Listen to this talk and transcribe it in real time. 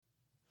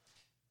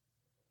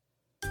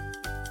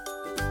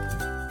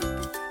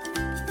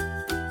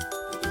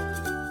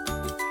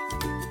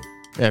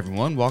Hey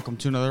everyone, welcome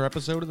to another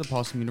episode of the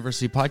Possum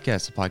University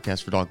Podcast, a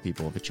podcast for dog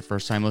people. If it's your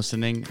first time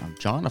listening, I'm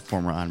John, a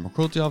former animal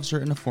cruelty officer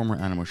and a former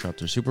animal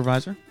shelter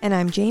supervisor. And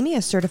I'm Jamie,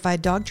 a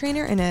certified dog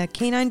trainer and a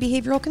canine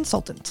behavioral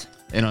consultant.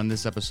 And on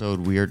this episode,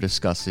 we are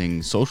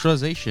discussing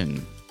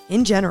socialization.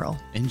 In general,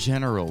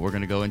 we're going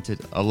to go into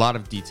a lot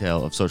of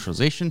detail of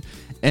socialization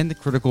and the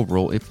critical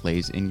role it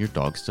plays in your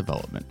dog's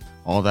development.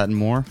 All that and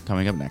more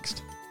coming up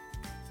next.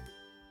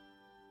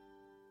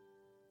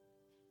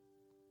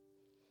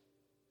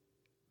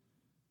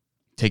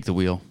 Take the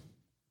wheel.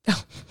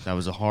 That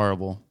was a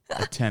horrible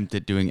attempt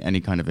at doing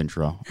any kind of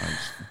intro. I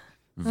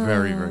was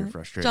very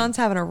frustrated. John's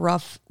having a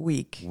rough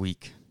week.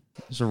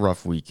 It's a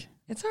rough week.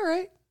 It's all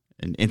right.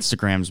 And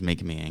Instagram's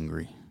making me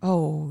angry.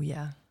 Oh,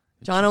 yeah.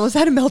 John almost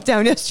had a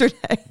meltdown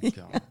yesterday.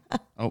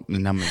 Oh,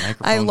 and now my microphone's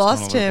I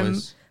lost going all over the him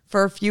place.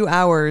 for a few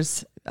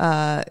hours.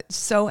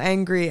 So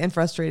angry and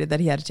frustrated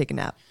that he had to take a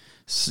nap.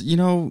 So,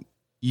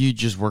 you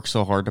just work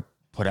so hard to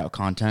put out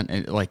content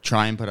and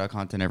try and put out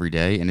content every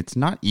day. And it's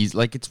not easy.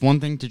 It's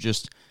one thing to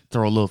just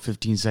throw a little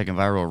 15-second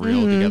viral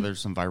reel together,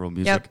 some viral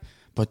music,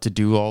 but to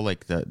do all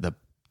the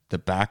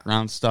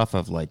background stuff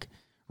of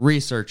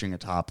researching a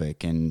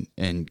topic and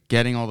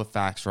getting all the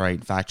facts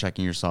right, fact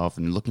checking yourself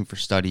and looking for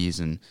studies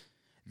and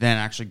then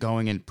actually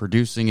going and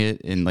producing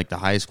it in the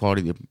highest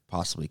quality that you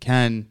possibly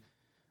can.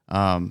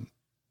 So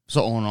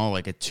all in all,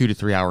 a 2 to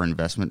 3 hour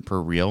investment per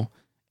reel.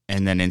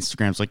 And then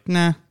Instagram's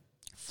nah.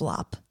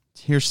 Flop.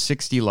 Here's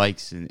 60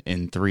 likes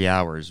in 3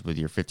 hours with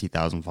your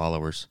 50,000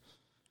 followers.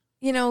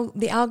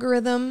 The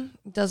algorithm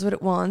does what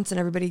it wants and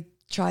everybody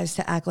tries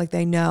to act like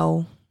they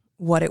know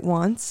what it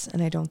wants.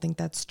 And I don't think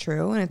that's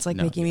true. And it's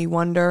making me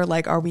wonder,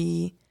 are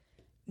we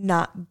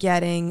not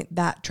getting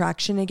that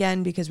traction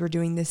again because we're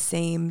doing the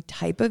same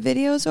type of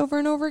videos over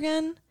and over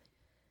again?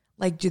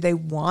 Do they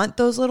want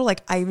those little,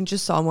 I even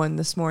just saw one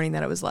this morning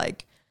that it was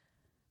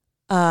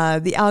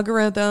the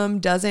algorithm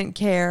doesn't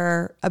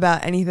care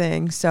about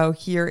anything. So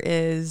here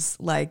is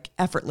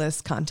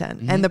effortless content.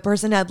 Mm-hmm. And the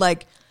person had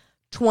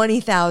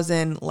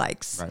 20,000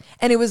 likes. Right.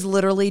 And it was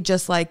literally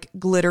just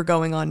glitter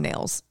going on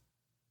nails.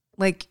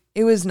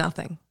 It was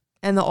nothing.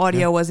 And the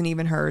audio wasn't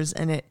even hers.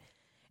 And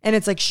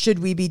it's should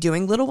we be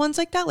doing little ones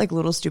like that?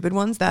 Little stupid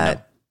ones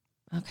that,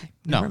 no. Okay.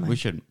 No, we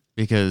shouldn't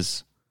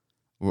because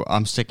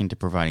I'm sticking to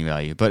providing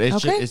value, but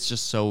it's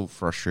just so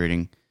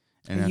frustrating.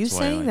 And Are you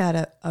saying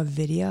that a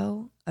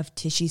video of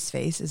Tishy's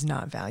face is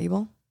not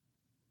valuable?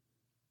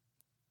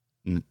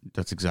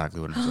 That's exactly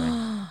what I'm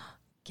saying.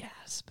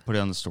 Gasp. Put it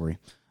on the story.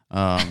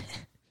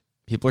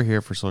 People are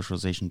here for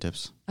socialization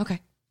tips. Okay.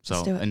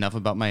 So enough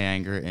about my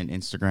anger and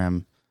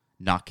Instagram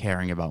not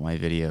caring about my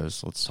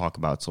videos. Let's talk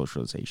about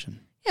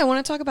socialization. Yeah, I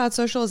want to talk about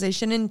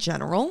socialization in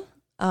general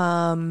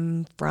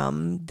from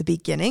the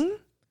beginning.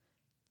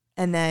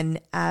 And then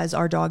as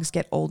our dogs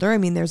get older,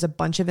 there's a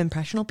bunch of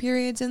impressional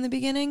periods in the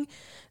beginning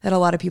that a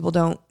lot of people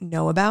don't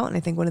know about. And I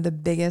think one of the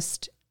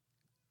biggest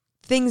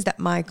things that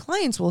my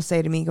clients will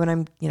say to me when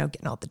I'm,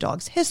 getting out the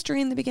dog's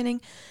history in the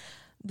beginning,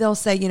 they'll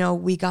say,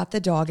 we got the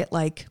dog at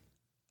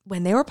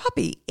when they were a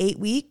puppy, 8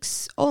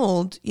 weeks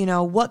old,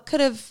 what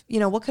could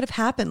have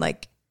happened?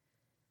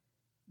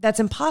 That's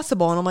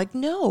impossible. And I'm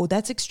no,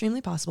 that's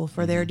extremely possible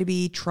for there to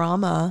be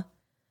trauma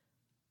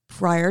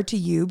prior to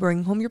you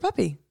bringing home your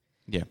puppy.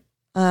 Yeah.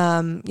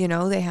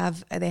 They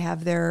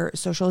have their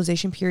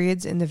socialization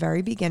periods in the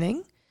very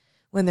beginning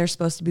when they're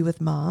supposed to be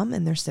with mom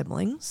and their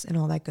siblings and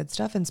all that good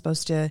stuff and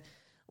supposed to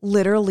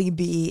literally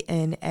be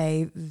in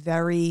a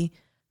very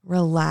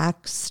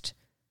relaxed,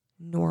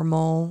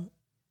 normal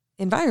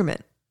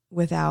environment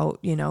without,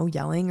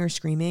 yelling or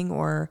screaming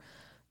or,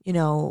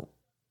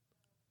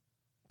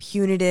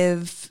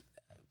 punitive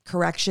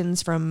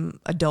corrections from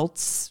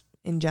adults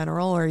in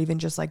general, or even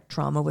just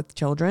trauma with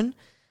children.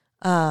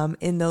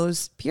 In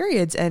those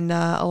periods. And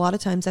a lot of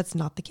times that's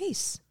not the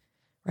case,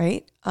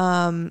 right?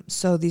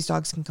 So these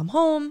dogs can come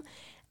home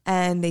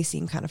and they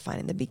seem kind of fine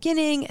in the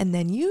beginning. And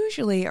then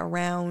usually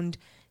around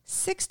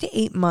 6 to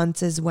 8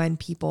 months is when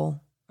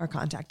people are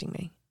contacting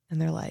me. And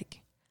they're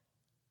like,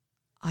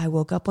 I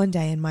woke up one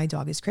day and my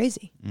dog is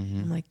crazy.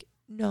 Mm-hmm. I'm like,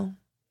 no,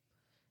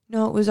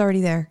 it was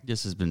already there.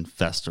 This has been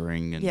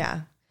festering.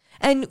 Yeah.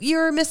 And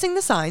you're missing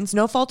the signs,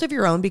 no fault of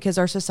your own, because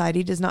our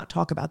society does not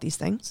talk about these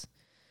things.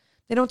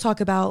 They don't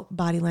talk about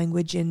body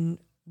language in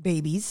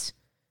babies,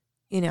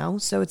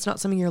 so it's not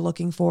something you're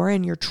looking for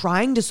and you're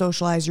trying to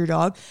socialize your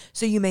dog.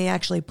 So you may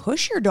actually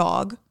push your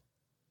dog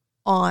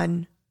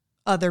on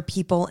other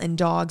people and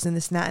dogs and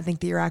this and that. I think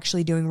that you're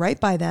actually doing right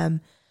by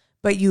them,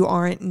 but you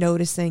aren't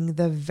noticing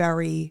the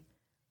very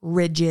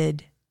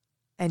rigid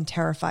and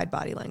terrified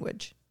body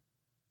language,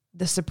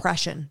 the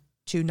suppression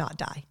to not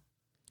die.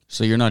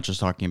 So you're not just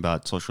talking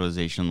about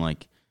socialization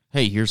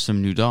hey, here's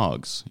some new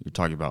dogs. You're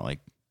talking about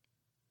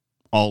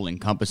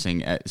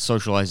all-encompassing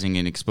socializing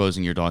and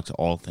exposing your dog to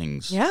all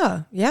things.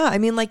 Yeah.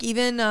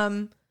 Even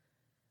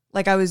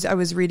I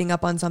was reading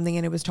up on something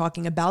and it was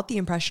talking about the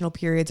impressional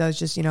periods. I was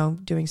just,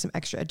 doing some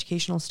extra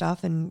educational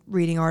stuff and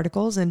reading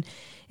articles, and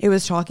it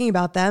was talking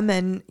about them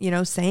and,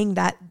 saying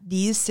that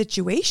these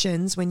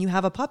situations when you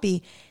have a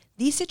puppy,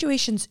 these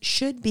situations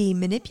should be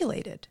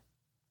manipulated.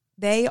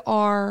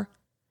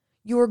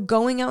 You're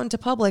going out into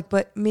public,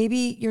 but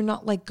maybe you're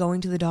not like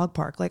going to the dog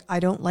park. Like, I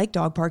don't like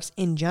dog parks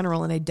in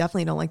general, and I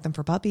definitely don't like them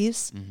for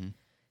puppies. Mm-hmm.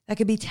 That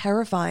could be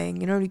terrifying.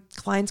 You know,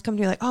 clients come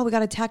to you like, oh, we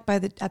got attacked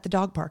at the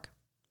dog park.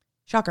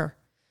 Shocker.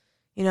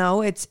 You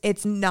know,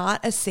 it's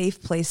not a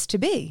safe place to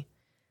be.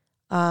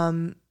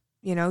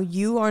 You know,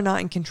 you are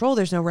not in control.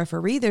 There's no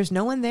referee. There's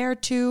no one there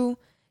to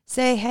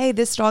say, hey,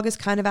 this dog is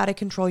kind of out of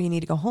control. You need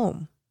to go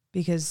home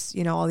because,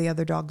 you know, all the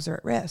other dogs are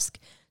at risk.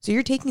 So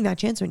you're taking that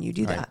chance when you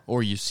do that.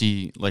 Or you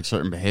see like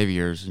certain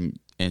behaviors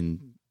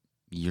and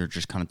you're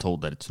just kind of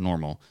told that it's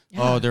normal. Yeah.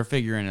 Oh, they're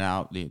figuring it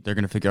out. They're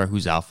going to figure out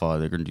who's alpha.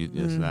 They're going to do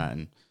this and that.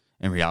 And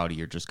in reality,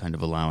 you're just kind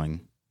of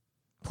allowing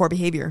poor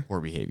behavior.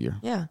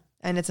 Yeah.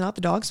 And it's not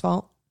the dog's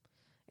fault.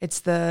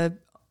 It's the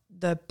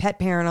pet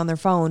parent on their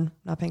phone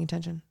not paying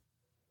attention.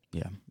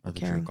 Yeah. Or the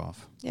jerk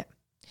off. Yeah.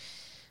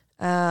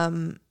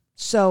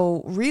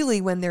 So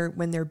really when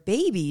they're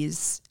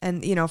babies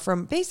and, you know,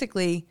 from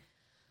basically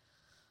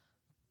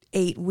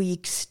 8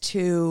 weeks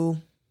to,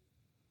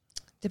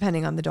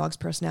 depending on the dog's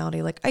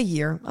personality, like a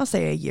year, I'll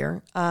say a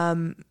year,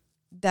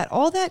 that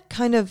all that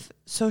kind of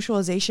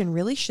socialization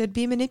really should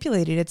be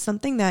manipulated. It's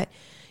something that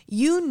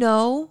you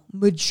know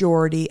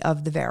majority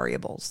of the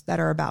variables that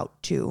are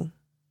about to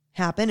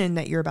happen and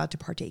that you're about to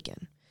partake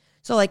in.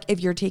 So like if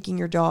you're taking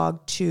your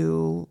dog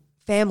to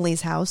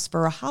family's house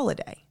for a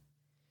holiday,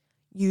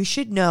 you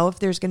should know if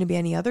there's going to be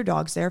any other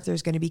dogs there, if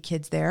there's going to be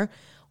kids there,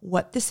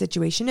 what the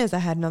situation is. I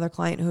had another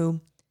client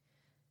who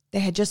they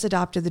had just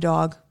adopted the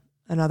dog,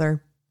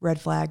 another red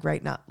flag,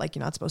 right? Not like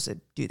you're not supposed to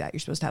do that. You're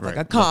supposed to have like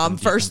a calm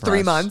first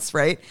 3 months,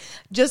 right?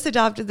 Just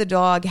adopted the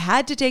dog,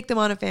 had to take them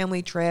on a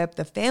family trip.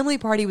 The family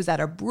party was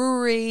at a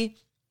brewery.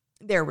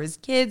 There was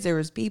kids, there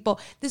was people.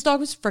 This dog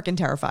was freaking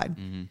terrified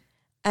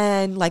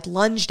and like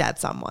lunged at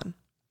someone.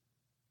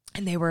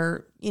 And they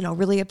were, you know,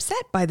 really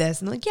upset by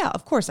this. And like, yeah,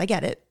 of course, I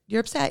get it. You're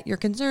upset. You're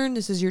concerned.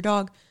 This is your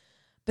dog.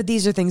 But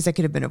these are things that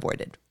could have been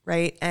avoided,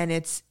 right? And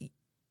it's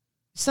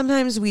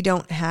sometimes we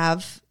don't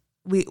have,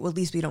 at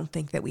least we don't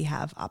think that we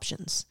have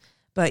options.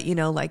 But, you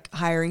know, like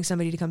hiring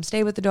somebody to come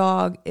stay with the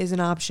dog is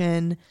an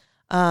option.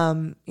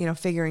 You know,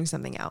 figuring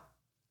something out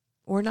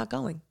or not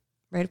going,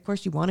 right? Of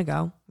course you want to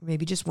go.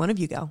 Maybe just one of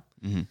you go.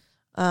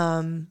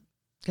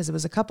 Because it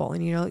was a couple,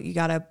 and you know you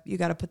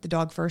gotta put the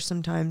dog first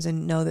sometimes,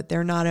 and know that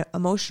they're not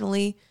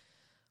emotionally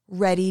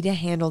ready to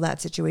handle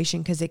that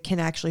situation because it can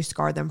actually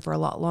scar them for a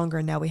lot longer.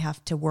 And now we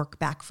have to work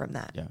back from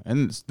that. Yeah,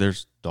 and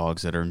there's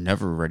dogs that are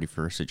never ready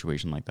for a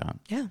situation like that.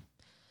 Yeah,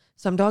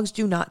 some dogs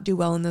do not do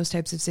well in those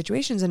types of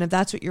situations, and if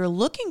that's what you're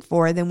looking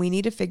for, then we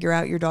need to figure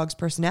out your dog's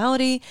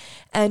personality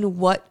and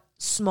what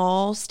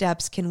small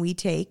steps can we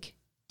take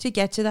to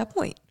get to that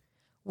point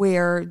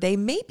where they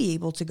may be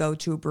able to go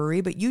to a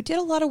brewery, but you did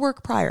a lot of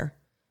work prior.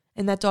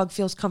 And that dog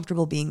feels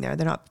comfortable being there.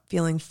 They're not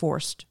feeling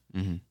forced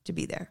to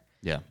be there.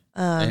 Yeah.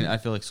 And I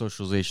feel like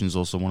socialization is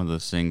also one of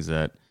those things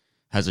that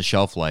has a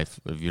shelf life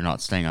if you're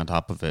not staying on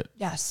top of it.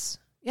 Yes.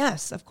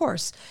 Yes, of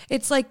course.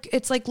 It's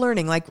like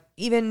learning. Like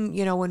even,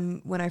 you know,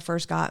 when I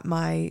first got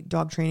my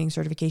dog training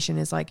certification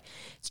is like,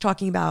 it's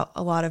talking about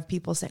a lot of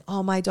people saying,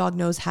 oh, my dog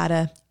knows how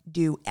to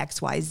do X,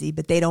 Y, Z,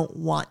 but they don't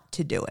want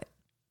to do it.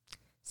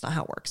 It's not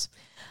how it works.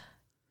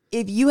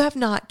 If you have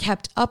not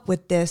kept up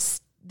with this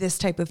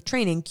type of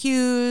training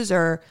cues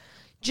or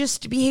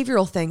just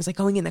behavioral things like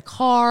going in the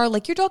car,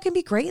 like your dog can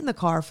be great in the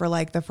car for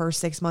like the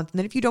first 6 months. And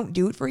then if you don't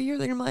do it for a year,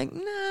 then you're like,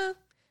 nah, I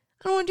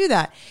don't want to do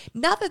that.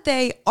 Not that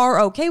they are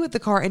okay with the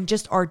car and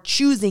just are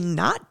choosing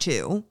not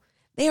to.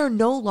 They are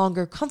no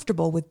longer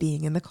comfortable with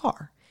being in the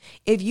car.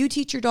 If you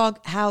teach your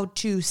dog how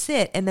to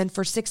sit and then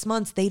for 6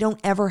 months, they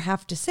don't ever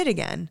have to sit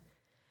again,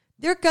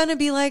 they're going to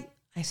be like,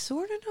 I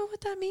sort of know what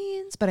that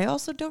means, but I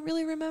also don't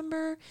really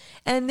remember.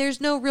 And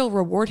there's no real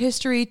reward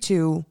history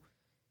to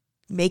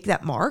make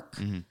that mark.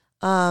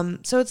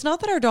 So it's not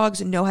that our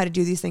dogs know how to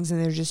do these things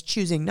and they're just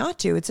choosing not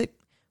to. It's like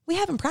we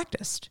haven't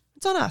practiced.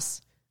 It's on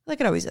us,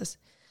 like it always is.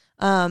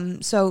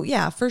 So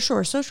yeah, for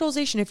sure.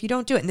 Socialization, if you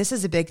don't do it, and this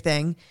is a big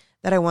thing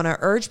that I want to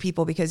urge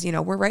people because, you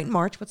know, we're right in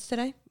March. What's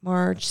today?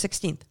 March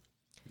 16th.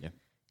 Yeah.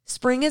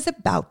 Spring is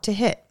about to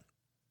hit.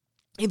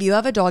 If you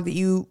have a dog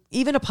that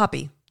even a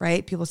puppy,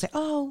 right? People say,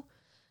 oh,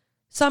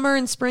 summer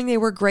and spring, they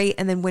were great.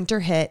 And then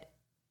winter hit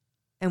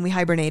and we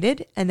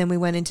hibernated. And then we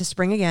went into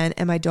spring again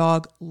and my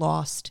dog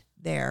lost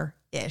their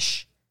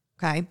ish.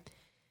 Okay.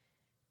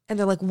 And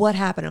they're like, what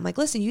happened? I'm like,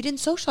 listen, you didn't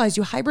socialize.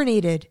 You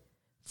hibernated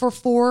for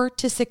 4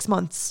 to 6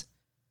 months.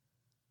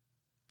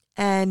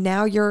 And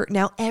now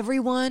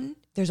everyone,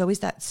 there's always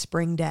that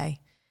spring day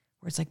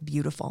where it's like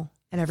beautiful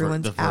and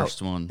everyone's out. The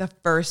first one. The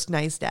first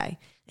nice day.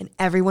 And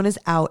everyone is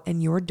out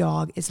and your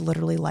dog is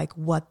literally like,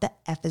 what the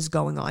F is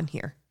going on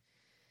here?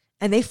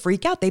 And they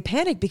freak out. They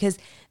panic because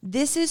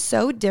this is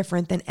so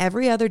different than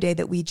every other day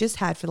that we just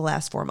had for the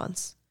last 4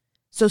 months.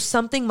 So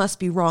something must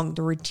be wrong.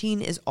 The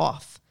routine is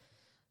off.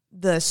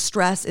 The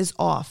stress is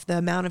off. The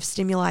amount of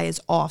stimuli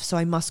is off. So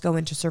I must go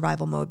into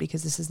survival mode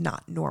because this is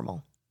not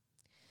normal.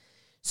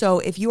 So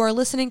if you are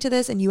listening to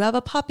this and you have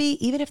a puppy,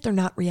 even if they're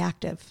not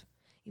reactive,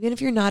 even if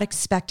you're not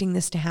expecting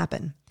this to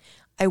happen,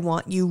 I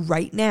want you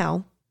right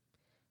now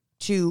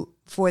to,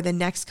 for the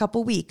next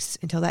couple weeks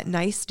until that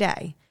nice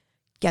day,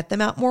 get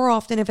them out more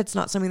often if it's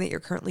not something that you're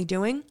currently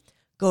doing.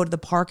 Go to the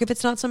park if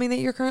it's not something that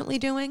you're currently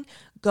doing.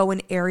 Go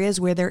in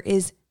areas where there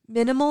is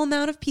minimal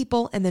amount of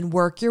people, and then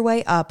work your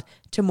way up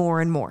to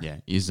more and more. Yeah,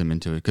 ease them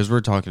into it. Because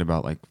we're talking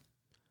about like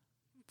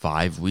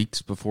 5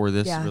 weeks before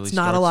this really it's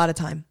not starts. a lot of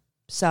time.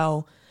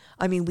 So,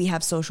 I mean, we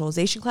have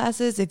socialization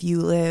classes. If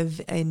you live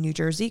in New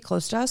Jersey,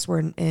 close to us, we're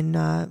in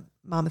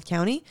Monmouth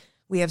County.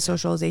 We have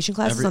socialization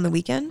classes on the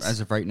weekends. As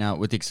of right now,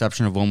 with the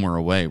exception of when we're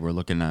away, we're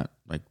looking at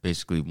like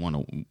basically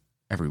one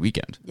every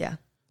weekend. Yeah.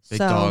 Big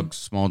dog,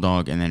 small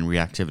dog, and then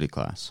reactivity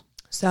class.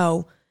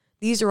 So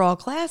these are all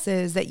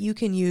classes that you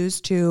can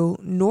use to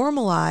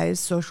normalize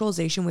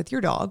socialization with your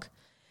dog.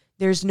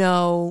 There's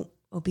no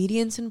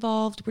obedience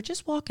involved. We're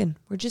just walking.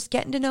 We're just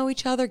getting to know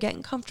each other,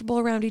 getting comfortable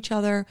around each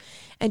other,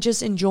 and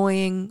just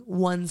enjoying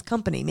one's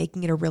company,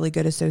 making it a really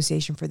good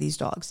association for these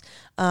dogs.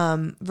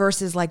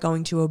 Versus like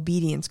going to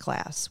obedience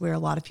class, where a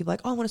lot of people are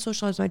like, oh, I want to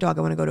socialize my dog.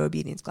 I want to go to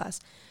obedience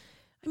class.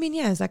 I mean,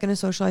 yeah, is that going to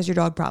socialize your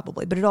dog?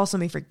 Probably, but it also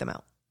may freak them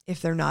out if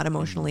they're not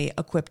emotionally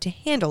equipped to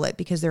handle it,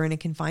 because they're in a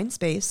confined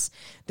space.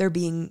 They're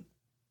being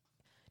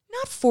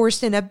not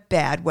forced in a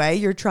bad way.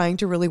 You're trying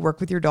to really work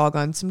with your dog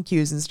on some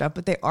cues and stuff,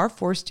 but they are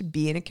forced to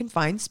be in a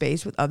confined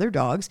space with other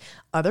dogs,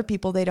 other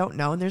people they don't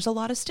know, and there's a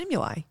lot of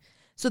stimuli.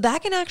 So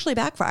that can actually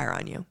backfire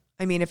on you.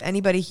 I mean, if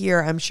anybody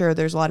here, I'm sure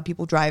there's a lot of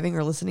people driving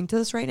or listening to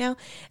this right now,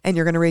 and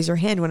you're going to raise your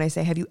hand when I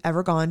say, have you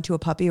ever gone to a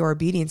puppy or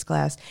obedience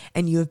class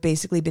and you have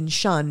basically been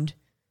shunned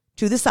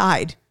to the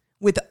side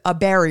with a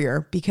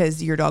barrier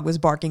because your dog was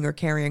barking or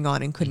carrying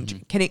on and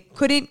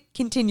couldn't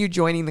continue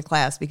joining the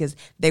class because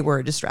they were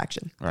a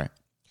distraction. Right.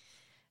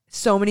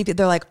 So many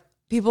people,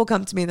 people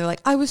come to me and they're like,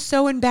 I was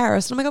so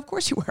embarrassed. I'm like, of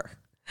course you were.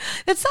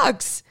 That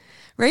sucks,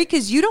 right?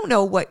 Because you don't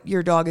know what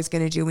your dog is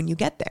going to do when you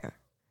get there.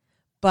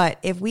 But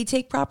if we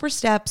take proper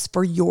steps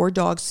for your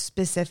dog's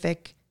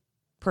specific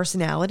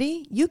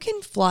personality, you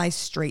can fly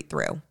straight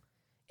through.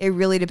 It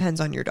really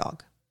depends on your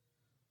dog.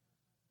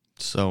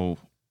 So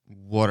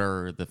what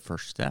are the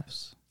first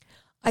steps?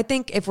 I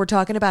think if we're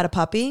talking about a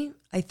puppy,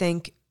 I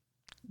think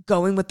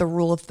going with the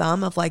rule of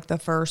thumb of like the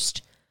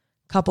first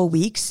couple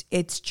weeks,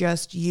 it's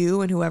just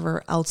you and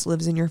whoever else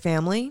lives in your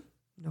family.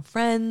 No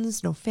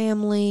friends, no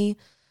family.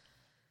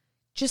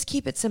 Just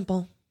keep it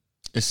simple.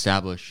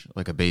 Establish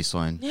like a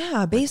baseline.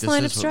 Yeah, a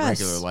baseline of stress.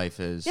 What regular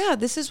life is. Yeah,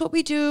 this is what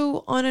we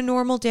do on a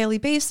normal daily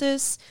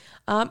basis.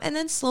 And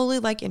then slowly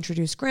like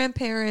introduce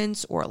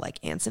grandparents or like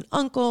aunts and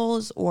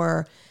uncles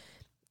or,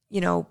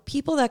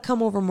 people that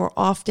come over more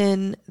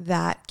often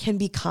that can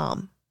be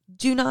calm.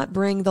 Do not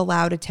bring the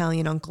loud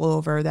Italian uncle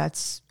over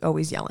that's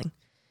always yelling.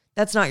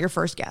 That's not your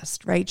first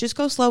guest, right? Just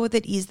go slow with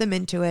it, ease them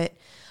into it.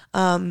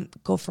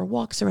 Go for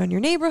walks around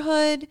your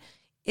neighborhood.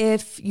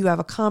 If you have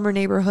a calmer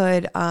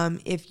neighborhood,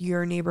 if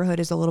your neighborhood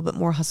is a little bit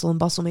more hustle and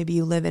bustle, maybe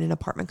you live in an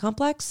apartment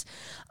complex,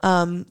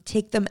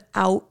 take them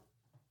out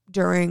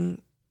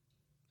during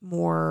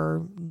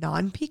more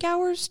non-peak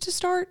hours to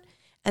start,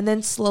 and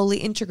then slowly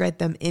integrate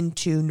them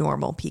into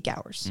normal peak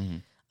hours.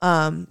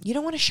 Mm-hmm. You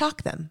don't want to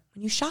shock them.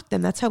 When you shock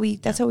them, that's how we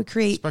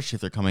create. Especially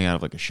if they're coming out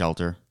of like a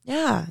shelter.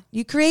 Yeah,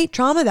 you create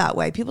trauma that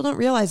way. People don't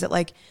realize it.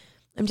 Like,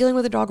 I'm dealing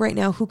with a dog right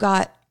now who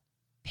got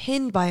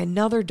pinned by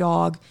another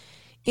dog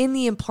in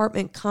the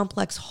apartment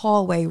complex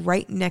hallway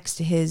right next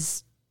to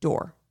his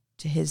door,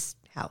 to his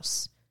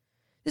house.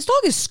 This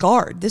dog is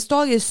scarred. This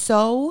dog is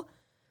so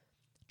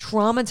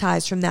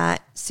traumatized from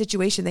that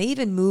situation. They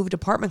even moved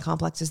apartment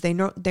complexes. They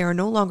are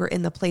no longer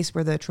in the place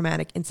where the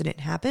traumatic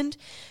incident happened.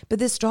 But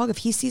this dog, if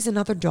he sees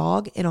another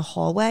dog in a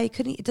hallway,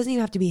 it doesn't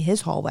even have to be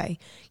his hallway.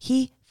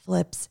 He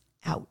flips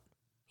out.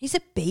 He's a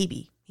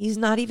baby. He's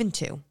not even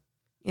 2,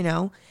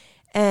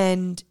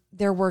 and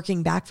they're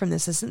working back from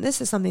this.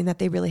 This is something that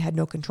they really had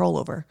no control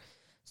over.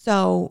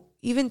 So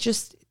even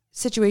just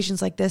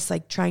situations like this,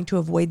 like trying to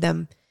avoid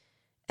them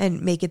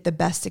and make it the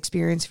best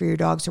experience for your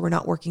dog so we're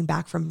not working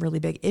back from really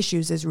big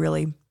issues is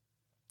really,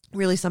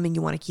 really something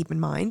you want to keep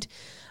in mind.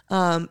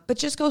 But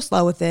just go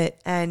slow with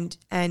it.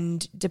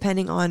 And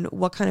depending on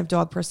what kind of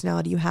dog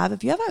personality you have,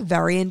 if you have a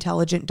very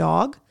intelligent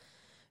dog,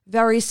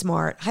 very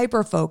smart,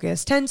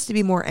 hyper-focused, tends to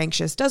be more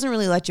anxious, doesn't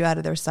really let you out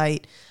of their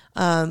sight,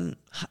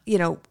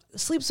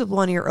 sleeps with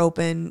one ear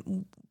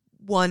open,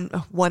 one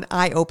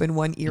eye open,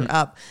 one ear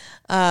up.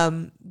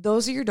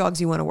 Those are your dogs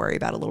you want to worry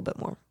about a little bit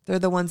more. They're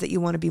the ones that you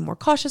want to be more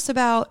cautious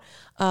about.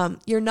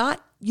 You're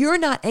not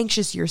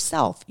anxious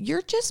yourself.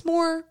 You're just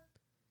more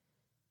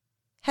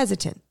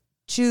hesitant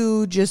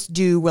to just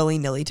do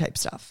willy-nilly type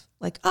stuff.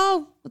 Like,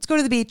 oh, let's go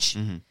to the beach,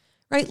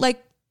 right?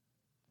 Like,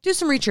 do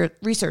some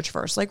research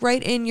first. Like,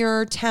 write in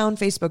your town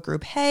Facebook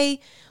group, hey,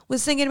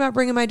 was thinking about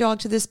bringing my dog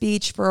to this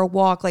beach for a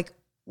walk. Like,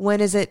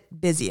 when is it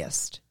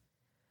busiest?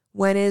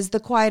 When is the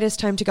quietest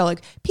time to go?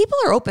 Like, people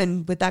are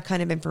open with that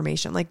kind of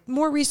information. Like,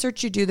 more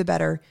research you do, the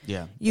better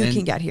you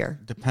can get here.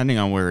 Depending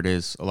on where it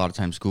is, a lot of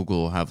times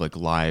Google will have like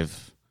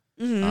live,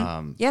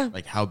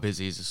 like how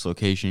busy is this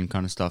location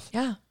kind of stuff.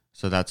 Yeah.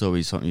 So that's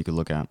always something you could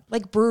look at.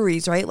 Like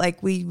breweries, right?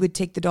 Like we would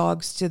take the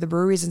dogs to the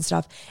breweries and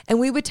stuff, and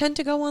we would tend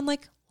to go on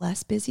like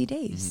less busy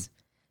days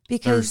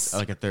because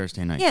like a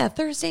Thursday night. Yeah,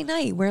 Thursday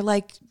night where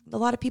like a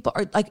lot of people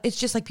are like, it's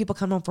just like people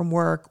come home from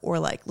work or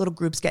like little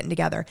groups getting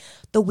together.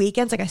 The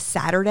weekends, like a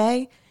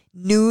Saturday,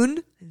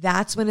 noon,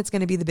 that's when it's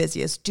going to be the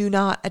busiest. Do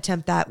not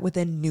attempt that with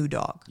a new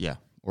dog. Yeah,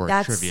 or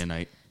a trivia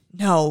night.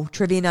 No,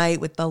 trivia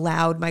night with the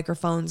loud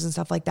microphones and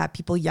stuff like that.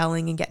 People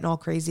yelling and getting all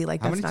crazy.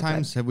 Like, how that's many not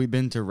times good. have we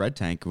been to Red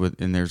Tank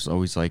and there's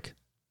always like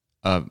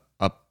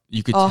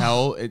you could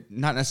tell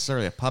not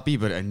necessarily a puppy,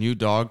 but a new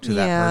dog to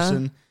that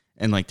person,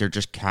 and like they're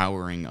just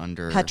cowering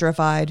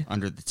petrified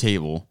under the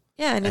table.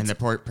 Yeah, and the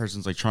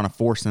person's like trying to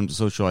force them to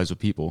socialize with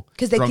people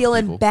because they feel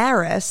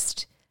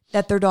embarrassed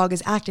that their dog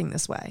is acting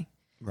this way.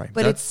 Right,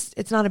 but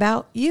it's not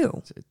about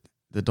you.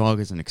 The dog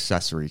is an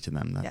accessory to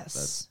them.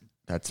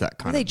 That's that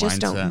kind of they just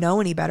mindset. Don't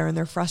know any better, and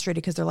they're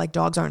frustrated because they're like,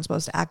 dogs aren't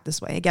supposed to act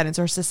this way. Again, it's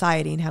our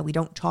society and how we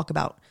don't talk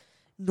about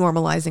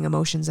normalizing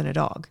emotions in a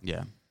dog.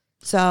 Yeah.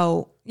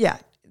 So, yeah,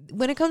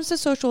 when it comes to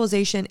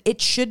socialization,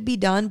 it should be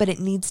done, but it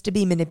needs to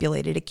be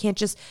manipulated. It can't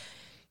just,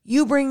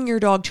 you bringing your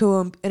dog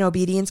to an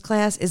obedience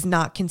class is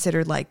not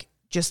considered like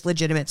just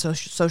legitimate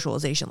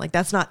socialization. Like,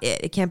 that's not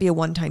it. It can't be a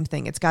one-time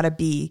thing. It's got to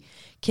be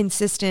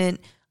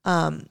consistent.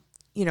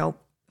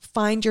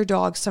 Find your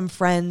dog some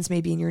friends,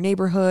 maybe in your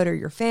neighborhood or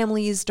your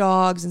family's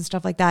dogs and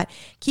stuff like that.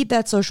 Keep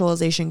that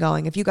socialization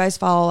going. If you guys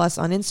follow us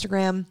on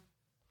Instagram,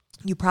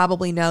 you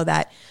probably know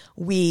that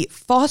we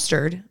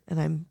fostered,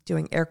 and I'm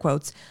doing air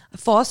quotes,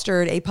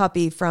 fostered a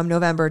puppy from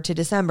November to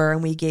December,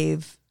 and we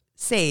gave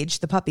Sage,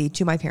 the puppy,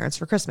 to my parents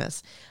for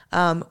Christmas.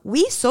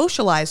 We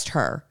socialized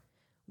her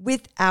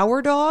with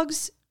our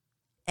dogs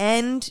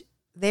and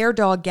their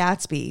dog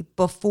Gatsby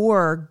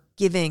before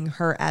giving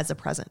her as a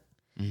present.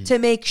 To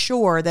make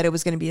sure that it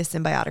was going to be a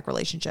symbiotic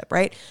relationship,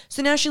 right?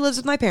 So now she lives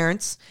with my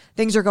parents.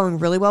 Things are going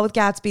really well with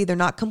Gatsby. They're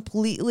not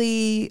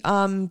completely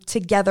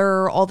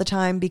together all the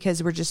time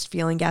because we're just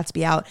feeling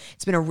Gatsby out.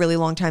 It's been a really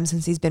long time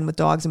since he's been with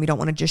dogs, and we don't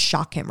want to just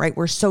shock him, right?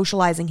 We're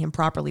socializing him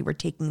properly. We're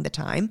taking the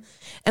time,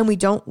 and we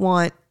don't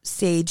want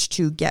Sage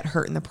to get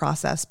hurt in the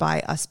process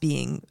by us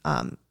being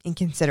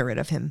inconsiderate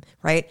of him,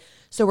 right?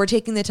 So we're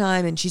taking the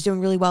time, and she's doing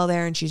really well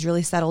there, and she's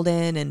really settled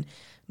in, and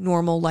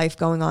normal life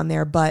going on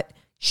there, but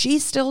she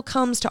still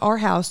comes to our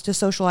house to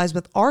socialize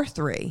with our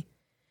three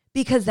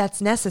because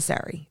that's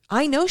necessary.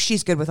 I know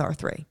she's good with our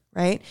three,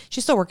 right?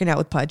 She's still working out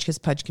with Pudge because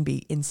Pudge can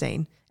be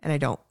insane, and I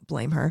don't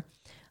blame her.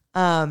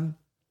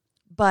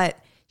 But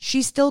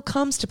she still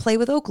comes to play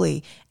with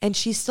Oakley, and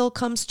she still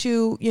comes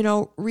to,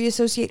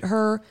 reassociate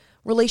her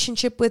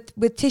relationship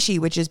with Tishy,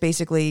 which is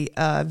basically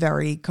a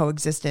very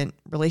coexistent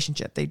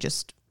relationship. They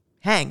just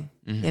hang,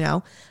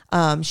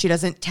 she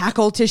doesn't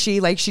tackle Tishy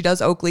like she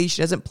does Oakley.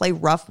 She doesn't play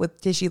rough with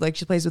Tishy like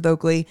she plays with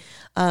Oakley.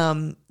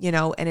 And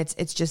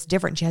it's just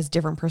different. She has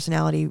different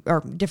personality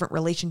or different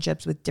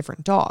relationships with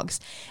different dogs.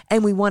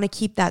 And we want to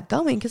keep that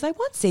going because I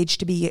want Sage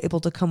to be able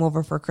to come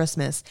over for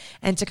Christmas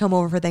and to come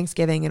over for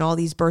Thanksgiving and all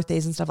these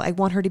birthdays and stuff. I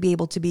want her to be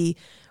able to be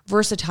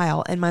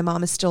versatile. And my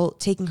mom is still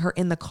taking her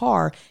in the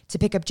car to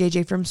pick up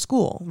JJ from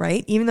school,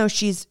 right? Even though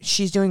she's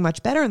doing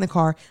much better in the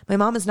car, my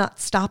mom is not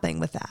stopping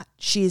with that.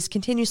 She's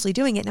continuously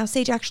doing it. Now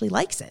Sage actually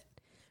likes it,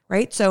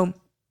 right? So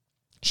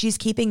she's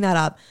keeping that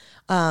up.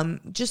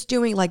 Just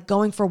doing like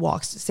going for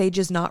walks. Sage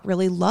is not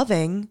really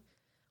loving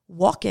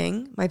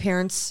walking. My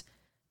parents,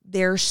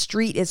 their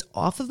street is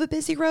off of a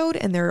busy road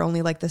and they're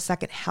only like the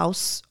second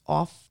house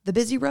off the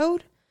busy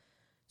road.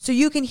 So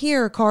you can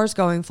hear cars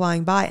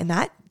flying by, and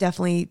that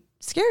definitely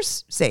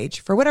scares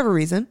Sage for whatever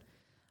reason.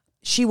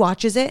 She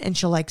watches it and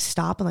she'll like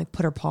stop and like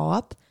put her paw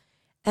up,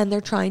 and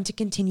they're trying to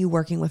continue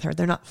working with her.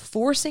 They're not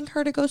forcing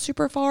her to go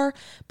super far,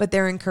 but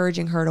they're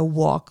encouraging her to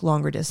walk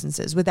longer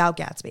distances without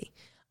Gatsby.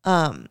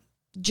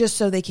 Just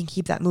so they can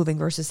keep that moving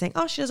versus saying,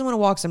 oh, she doesn't want to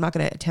walk, so I'm not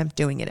going to attempt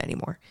doing it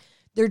anymore.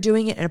 They're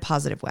doing it in a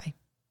positive way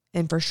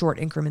and for short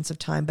increments of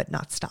time, but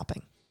not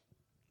stopping.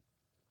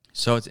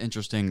 So it's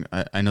interesting.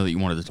 I know that you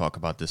wanted to talk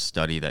about this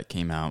study that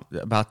came out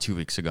about 2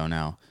 weeks ago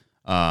now.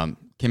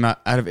 Came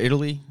out of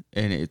Italy,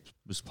 and it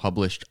was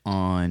published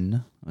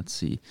on,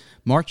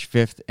 March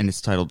 5th, and it's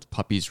titled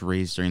Puppies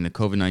Raised During the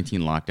COVID-19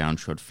 Lockdown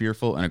Showed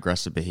Fearful and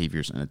Aggressive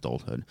Behaviors in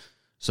Adulthood.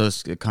 So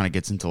it kind of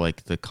gets into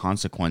like the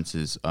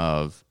consequences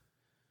of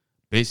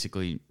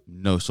basically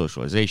no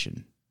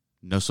socialization.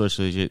 No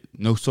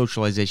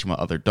socialization with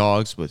other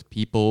dogs, with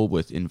people,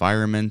 with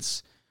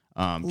environments.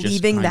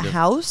 Leaving the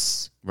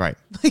house? Right.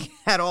 Like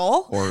at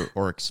all?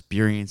 Or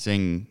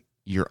experiencing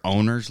your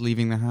owners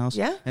leaving the house.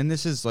 Yeah. And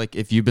this is like,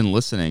 if you've been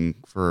listening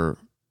for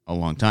a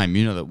long time,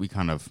 you know that we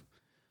kind of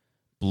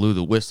blew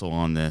the whistle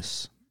on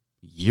this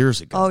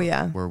years ago. Oh,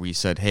 yeah. Where we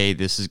said, hey,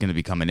 this is going to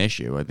become an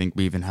issue. I think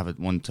we even have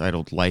one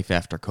titled Life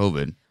After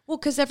COVID. Well,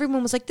 because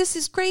everyone was like, this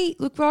is great.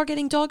 Look, we're all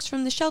getting dogs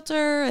from the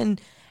shelter,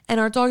 and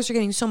our dogs are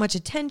getting so much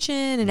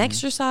attention and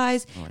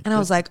exercise. And I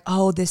was like,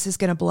 oh, this is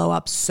going to blow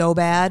up so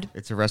bad.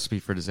 It's a recipe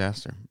for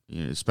disaster,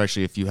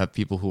 especially if you have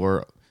people who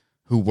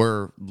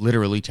were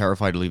literally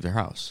terrified to leave their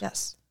house.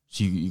 Yes.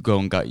 So you go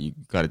and got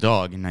a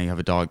dog, and now you have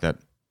a dog that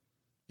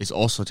is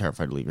also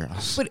terrified to leave your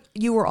house. But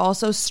you were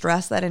also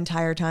stressed that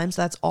entire time,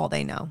 so that's all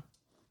they know.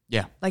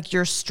 Yeah. Like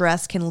your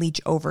stress can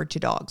leach over to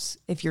dogs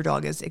if your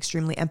dog is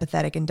extremely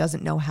empathetic and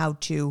doesn't know how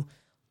to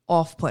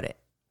off-put it.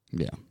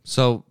 Yeah.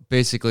 So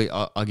basically,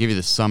 I'll give you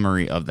the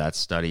summary of that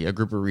study. A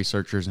group of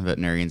researchers and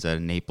veterinarians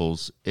at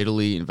Naples,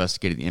 Italy,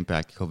 investigated the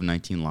impact of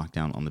COVID-19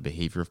 lockdown on the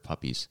behavior of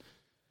puppies.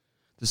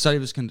 The study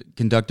was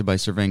conducted by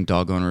surveying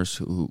dog owners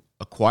who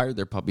acquired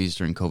their puppies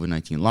during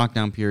COVID-19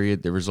 lockdown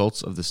period. The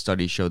results of the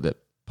study showed that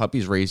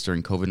puppies raised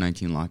during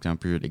COVID-19 lockdown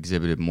period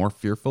exhibited more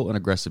fearful and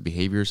aggressive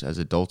behaviors as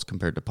adults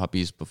compared to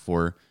puppies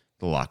before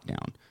the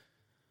lockdown.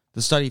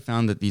 The study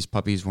found that these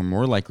puppies were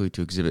more likely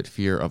to exhibit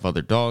fear of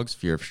other dogs,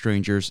 fear of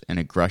strangers, and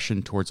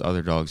aggression towards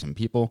other dogs and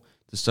people.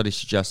 The study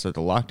suggests that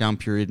the lockdown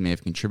period may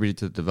have contributed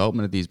to the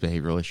development of these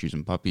behavioral issues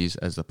in puppies,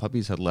 as the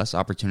puppies had less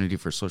opportunity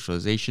for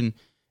socialization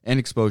and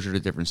exposure to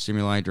different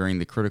stimuli during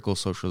the critical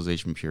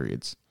socialization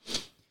periods.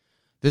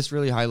 This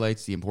really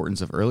highlights the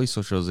importance of early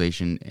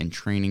socialization and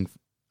training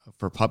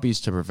for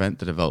puppies to prevent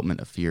the development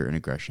of fear and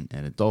aggression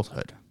in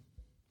adulthood.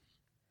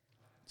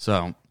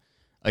 So,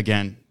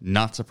 again,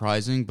 not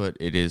surprising, but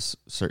it is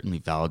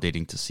certainly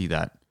validating to see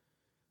that,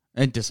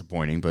 and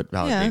disappointing, but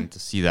validating to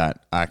see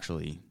that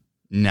actually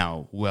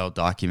now well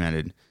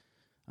documented.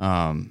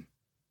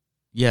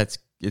 It's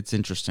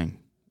interesting.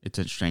 It's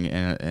interesting,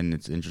 and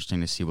it's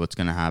interesting to see what's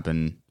going to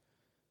happen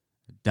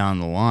down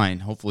the line.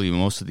 Hopefully,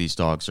 most of these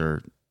dogs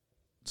are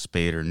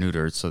spayed or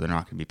neutered, so they're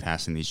not going to be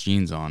passing these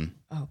genes on.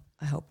 Oh,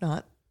 I hope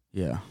not.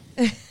 Yeah.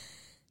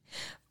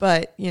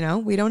 But,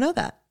 we don't know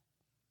that.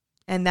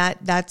 And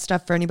that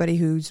stuff, for anybody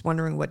who's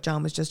wondering what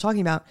John was just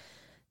talking about,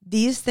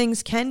 these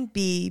things can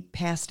be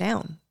passed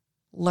down.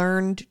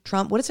 Learned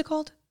what is it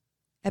called?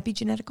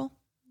 Epigenetical?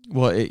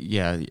 Well,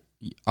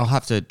 I'll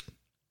have to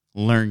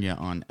learn you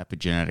on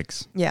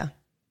epigenetics. Yeah.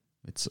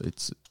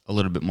 It's a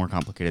little bit more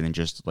complicated than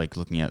just like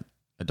looking at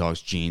a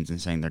dog's genes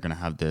and saying they're going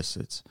to have this.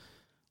 It's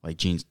like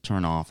genes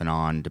turn off and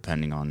on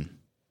depending on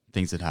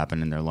things that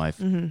happen in their life.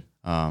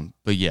 Mm-hmm.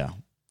 But yeah.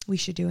 We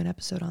should do an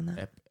episode on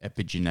that.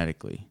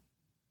 Epigenetically.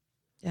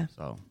 Yeah.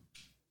 So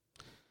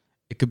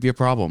it could be a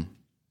problem.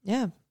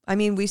 Yeah. I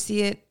mean, we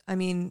see it. I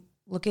mean,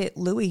 look at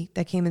Louie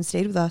that came and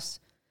stayed with us.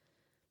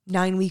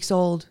 9 weeks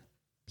old,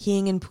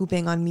 peeing and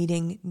pooping on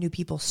meeting new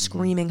people,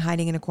 screaming,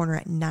 hiding in a corner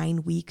at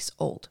 9 weeks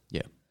old.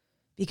 Yeah.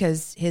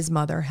 Because his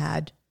mother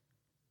had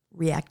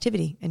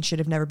reactivity and should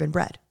have never been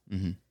bred.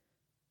 Mm-hmm.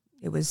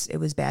 It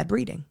was bad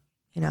breeding,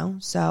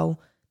 So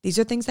these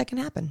are things that can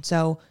happen.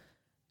 So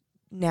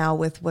now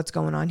with what's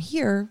going on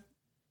here,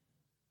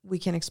 we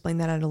can explain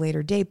that at a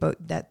later date, but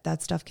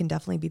that stuff can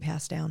definitely be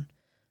passed down.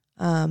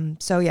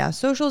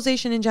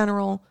 Socialization in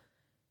general,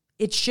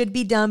 it should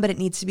be done, but it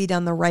needs to be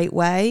done the right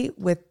way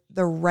with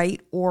the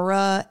right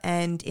aura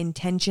and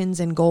intentions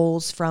and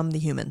goals from the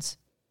humans.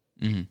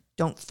 Mm-hmm.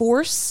 Don't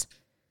force.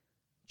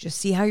 Just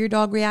see how your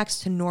dog reacts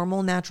to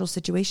normal, natural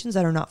situations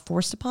that are not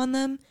forced upon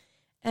them,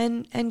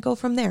 and go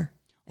from there.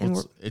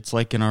 Well, it's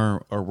like in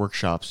our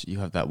workshops, you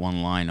have that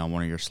one line on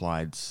one of your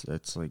slides.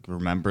 It's like,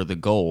 remember the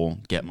goal,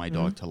 get my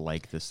dog to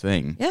like this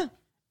thing. Yeah.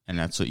 And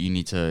that's what you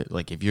need to,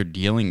 like, if you're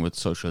dealing with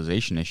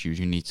socialization issues,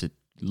 you need to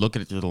look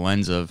at it through the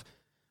lens of,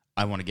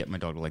 I want to get my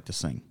dog to like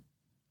this thing.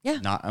 Yeah.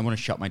 Not, I want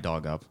to shut my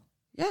dog up.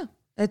 Yeah.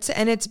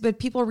 But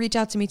people reach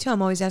out to me too.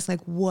 I'm always asking,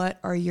 like, what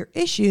are your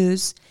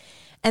issues?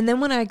 And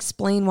then when I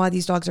explain why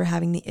these dogs are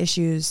having the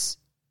issues,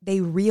 they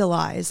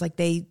realize, like,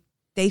 they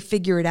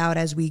figure it out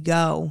as we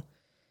go,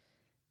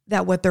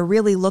 that what they're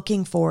really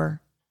looking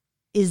for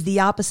is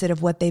the opposite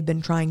of what they've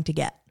been trying to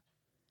get.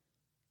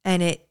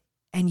 And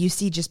you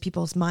see just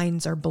people's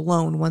minds are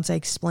blown once I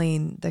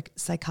explain the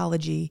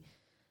psychology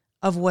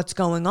of what's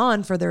going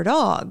on for their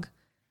dog.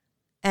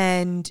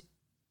 And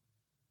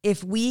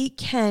if we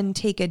can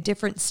take a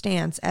different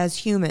stance as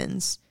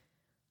humans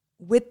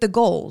with the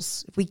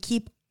goals, if we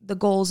keep the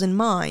goals in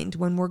mind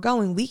when we're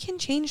going, we can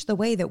change the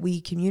way that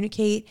we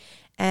communicate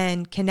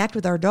and connect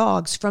with our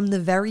dogs from the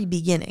very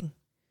beginning.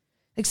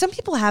 Like, some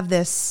people have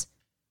this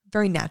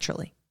very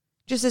naturally,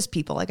 just as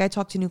people. Like, I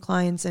talk to new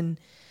clients and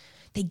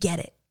they get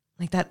it.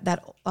 Like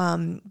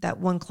that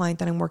one client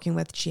that I'm working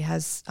with, she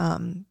has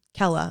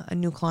Kella, a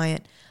new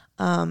client.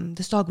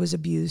 This dog was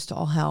abused to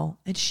all hell,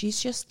 and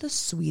she's just the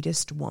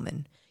sweetest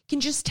woman. You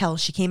can just tell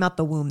she came out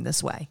the womb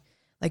this way,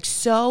 like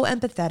so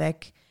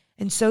empathetic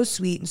and so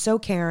sweet and so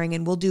caring,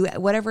 and will do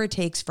whatever it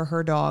takes for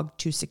her dog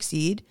to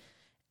succeed.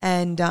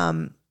 And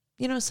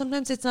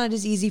sometimes it's not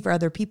as easy for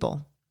other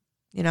people.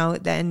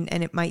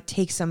 And it might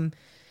take some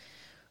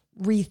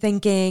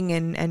rethinking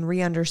and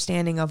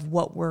re-understanding of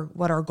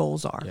what our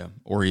goals are. Yeah.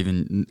 Or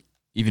even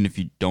if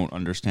you don't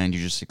understand, you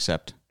just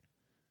accept.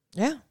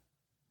 Yeah.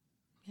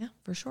 Yeah,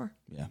 for sure.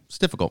 Yeah. It's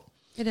difficult.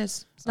 It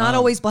is. It's not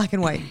always black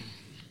and white.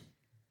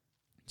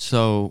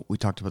 So we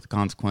talked about the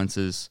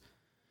consequences.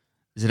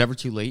 Is it ever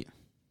too late?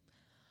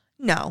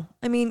 No.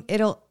 I mean,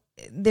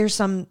 there's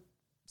some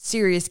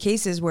serious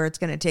cases where it's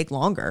going to take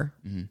longer,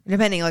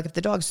 depending, like if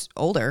the dog's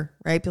older,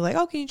 right? Be like,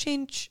 oh, can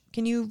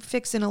you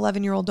fix an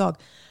 11-year-old dog?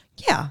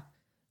 Yeah.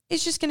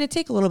 it's just going to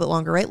take a little bit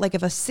longer, right? Like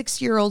if a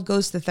 6-year-old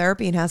goes to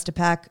therapy and has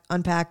to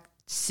unpack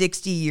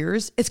 60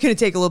 years, it's going to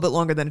take a little bit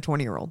longer than a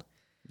 20-year-old.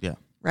 Yeah.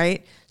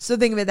 Right? So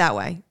think of it that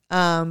way.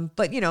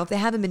 But if they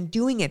haven't been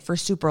doing it for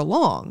super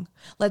long,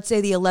 let's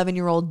say the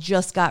 11-year-old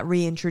just got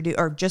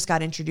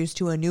introduced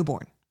to a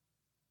newborn.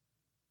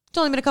 It's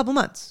only been a couple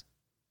months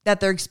that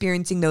they're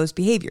experiencing those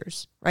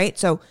behaviors, right?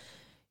 So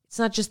it's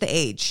not just the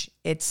age.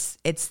 It's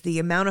the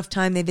amount of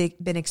time they've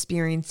been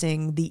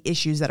experiencing the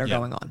issues that are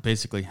going on.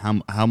 Basically,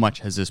 how much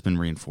has this been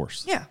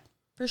reinforced? Yeah,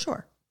 for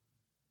sure.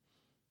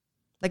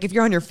 Like if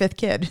you're on your 5th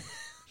kid,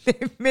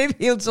 maybe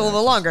it's a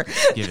little longer.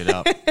 Give it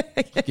up.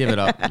 Give it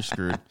up. You're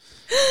screwed.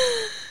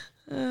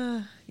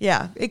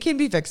 Yeah, it can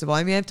be fixable.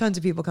 I mean, I have tons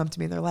of people come to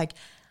me and they're like,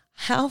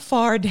 how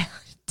far down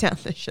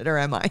the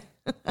shitter am I?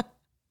 And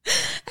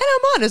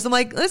I'm honest. I'm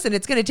like, listen,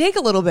 it's going to take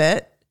a little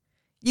bit.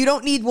 You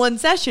don't need one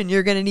session.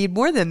 You're going to need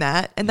more than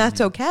that. And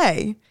that's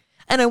okay.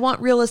 And I want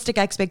realistic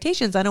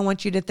expectations. I don't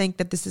want you to think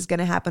that this is going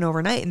to happen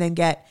overnight and then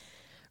get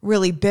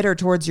really bitter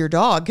towards your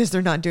dog because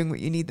they're not doing what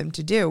you need them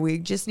to do. We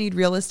just need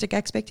realistic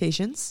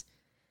expectations.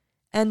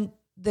 And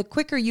the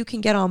quicker you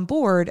can get on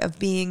board of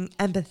being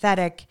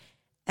empathetic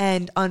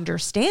and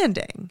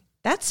understanding,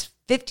 that's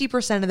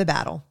 50% of the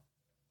battle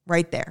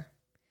right there.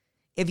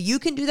 If you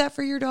can do that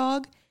for your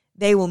dog,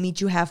 they will meet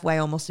you halfway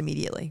almost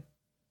immediately.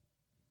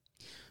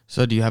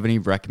 So do you have any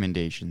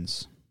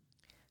recommendations?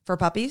 For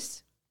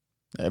puppies?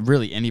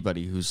 Really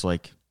anybody who's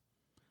like,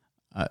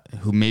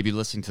 who may be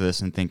listening to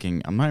this and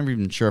thinking, I'm not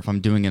even sure if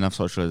I'm doing enough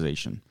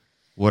socialization.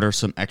 What are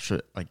some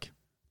extra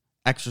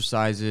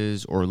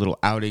exercises or little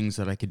outings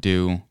that I could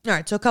do? All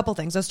right, so a couple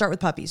things. Let's start with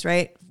puppies,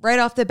 right? Right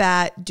off the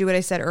bat, do what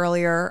I said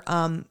earlier.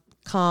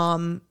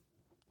 Calm,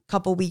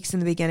 couple weeks in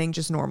the beginning,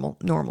 just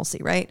normalcy,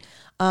 right?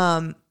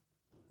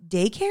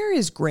 Daycare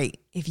is great.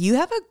 If you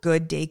have a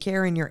good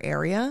daycare in your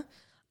area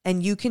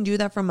and you can do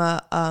that from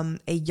a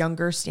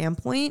younger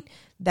standpoint,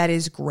 that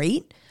is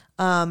great.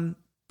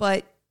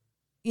 But,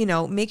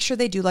 make sure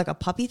they do like a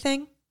puppy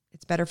thing.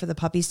 It's better for the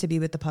puppies to be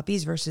with the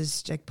puppies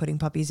versus like putting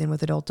puppies in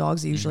with adult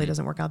dogs. It usually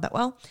doesn't work out that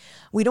well.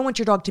 We don't want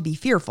your dog to be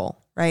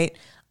fearful, right?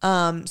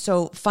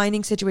 So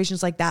finding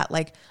situations like that,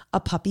 like a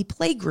puppy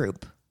play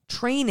group,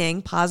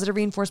 training, positive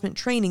reinforcement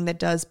training that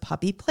does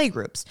puppy play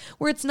groups,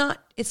 where it's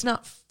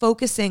not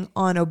focusing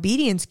on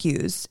obedience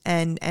cues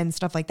and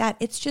stuff like that.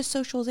 It's just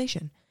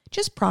socialization,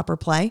 just proper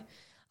play.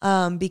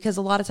 Because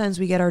a lot of times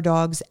we get our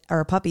dogs,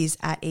 our puppies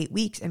at 8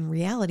 weeks. In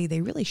reality,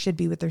 they really should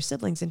be with their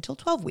siblings until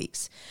 12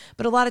 weeks.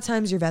 But a lot of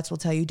times your vets will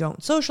tell you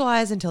don't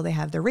socialize until they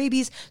have their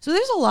rabies. So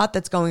there's a lot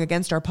that's going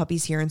against our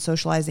puppies here in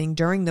socializing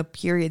during the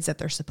periods that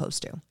they're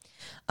supposed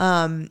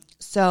to.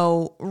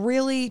 So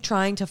really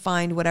trying to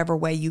find whatever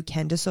way you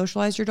can to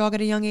socialize your dog at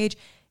a young age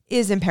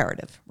is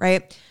imperative,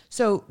 right?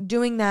 So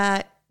doing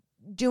that,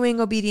 doing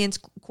obedience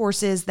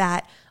courses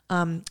that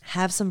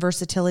have some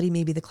versatility.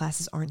 Maybe the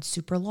classes aren't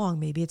super long.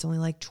 Maybe it's only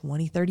like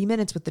 20, 30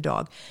 minutes with the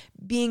dog.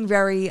 Being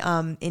very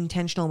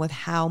intentional with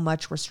how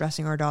much we're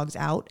stressing our dogs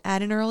out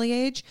at an early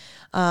age.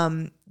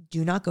 Do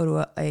not go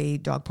to a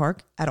dog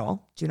park at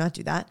all. Do not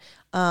do that.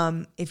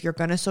 If you're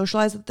going to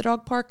socialize at the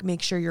dog park,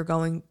 make sure you're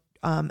going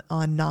on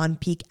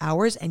non-peak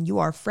hours and you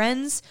are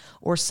friends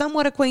or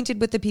somewhat acquainted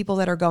with the people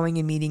that are going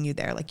and meeting you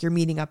there. Like you're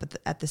meeting up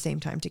at the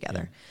same time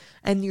together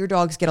and your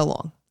dogs get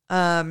along.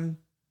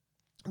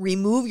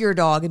 Remove your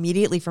dog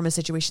immediately from a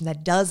situation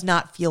that does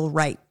not feel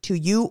right to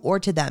you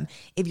or to them.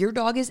 If your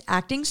dog is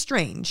acting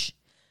strange,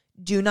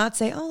 do not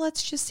say, oh,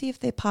 let's just see if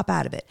they pop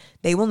out of it.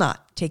 They will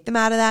not. Take them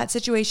out of that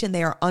situation.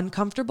 They are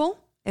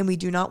uncomfortable, and we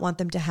do not want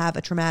them to have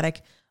a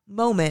traumatic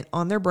moment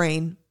on their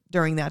brain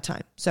during that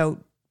time. So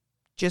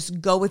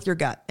just go with your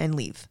gut and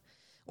leave,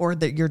 or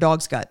your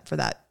dog's gut for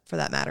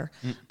that matter.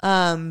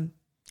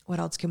 What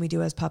else can we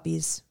do as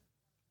puppies?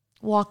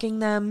 Walking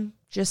them,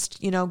 just,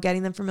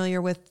 getting them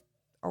familiar with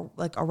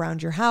like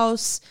around your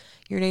house,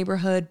 your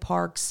neighborhood,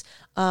 parks,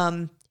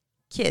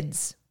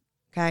 kids.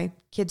 Okay.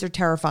 Kids are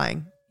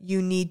terrifying.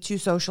 You need to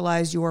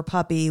socialize your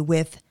puppy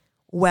with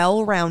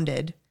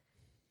well-rounded,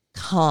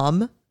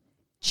 calm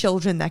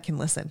children that can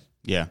listen.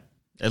 Yeah.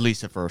 At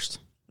least at first.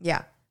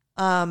 Yeah.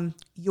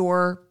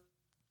 Your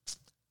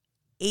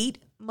 8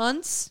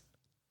 months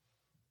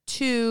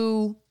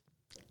to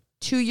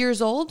 2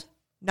 years old,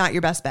 not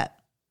your best bet.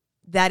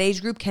 That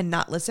age group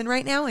cannot listen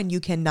right now, and you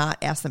cannot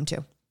ask them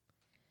to.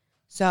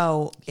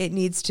 So it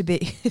needs to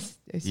be.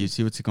 You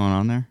see what's going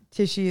on there?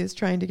 Tishy is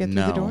trying to get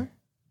through the door.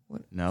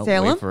 What? No,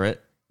 Salem? wait for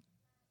it.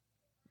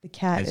 The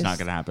cat it's not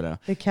going to happen.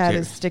 The cat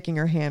is sticking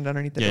her hand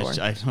underneath the door.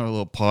 I saw a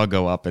little paw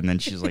go up, and then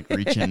she's like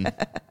reaching,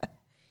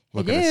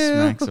 looking to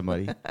smack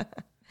somebody.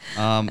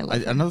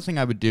 Another thing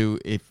I would do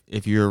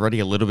if you're already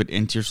a little bit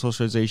into your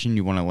socialization,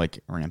 you want to like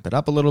ramp it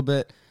up a little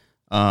bit.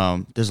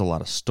 There's a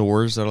lot of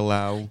stores that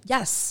allow.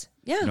 Yes.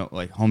 Yeah.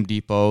 Like Home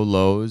Depot,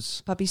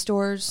 Lowe's, puppy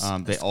stores.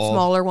 They all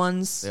smaller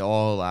ones. They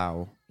all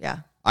allow. Yeah.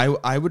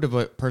 I would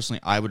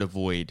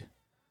avoid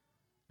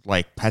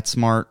like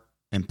PetSmart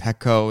and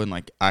Petco and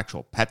like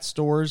actual pet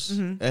stores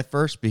at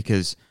first,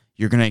 because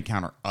you're going to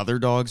encounter other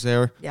dogs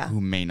there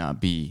who may not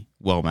be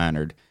well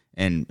mannered,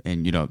 and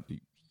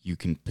you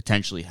can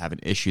potentially have an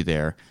issue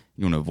there.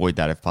 You want to avoid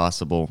that if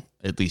possible,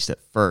 at least at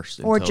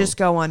first. Or just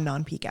go on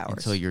non-peak hours.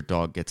 Until your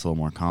dog gets a little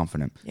more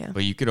confident. Yeah.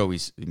 But you could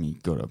always,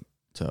 go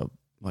to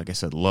like I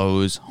said,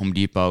 Lowe's, Home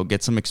Depot,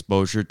 get some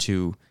exposure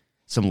to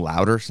some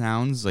louder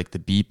sounds, like the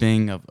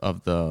beeping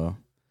of the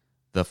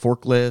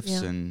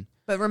forklifts. Yeah.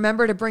 But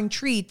remember to bring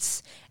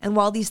treats, and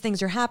while these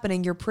things are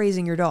happening, you're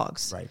praising your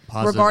dogs. Right.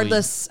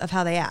 Regardless of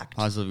how they act.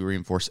 Positively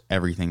reinforce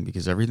everything,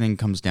 because everything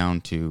comes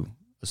down to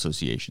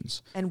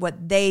associations. And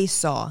what they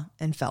saw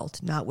and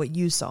felt, not what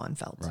you saw and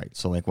felt. Right.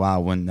 So like,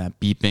 wow, when that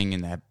beeping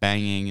and that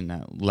banging and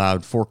that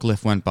loud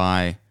forklift went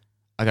by,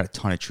 I got a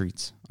ton of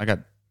treats. I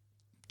got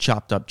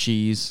chopped up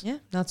cheese. Yeah,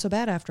 not so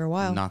bad after a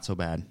while. Not so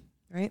bad.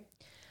 Right.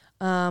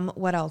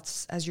 What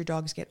else? As your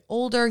dogs get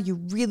older, you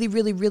really,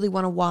 really, really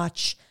want to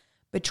watch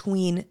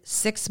between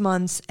 6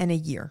 months and a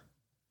year.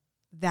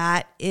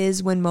 That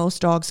is when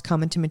most dogs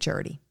come into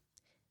maturity.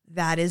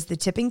 That is the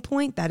tipping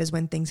point. That is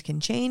when things can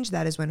change.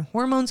 That is when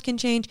hormones can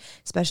change,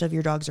 especially if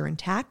your dogs are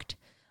intact.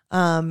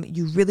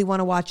 You really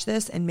want to watch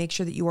this and make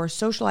sure that you are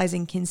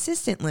socializing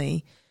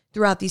consistently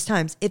throughout these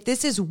times. If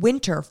this is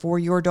winter for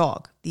your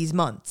dog, these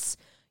months,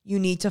 you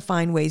need to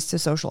find ways to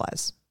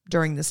socialize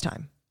during this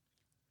time.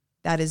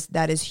 That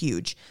is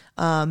huge.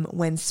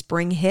 When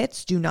spring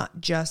hits, do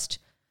not just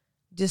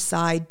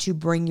decide to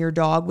bring your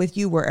dog with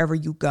you wherever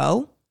you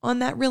go on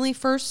that really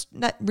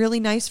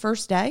nice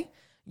first day.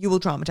 You will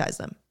traumatize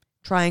them.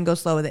 Try and go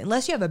slow with it.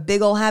 Unless you have a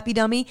big old happy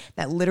dummy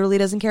that literally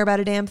doesn't care about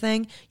a damn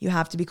thing, you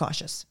have to be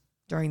cautious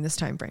during this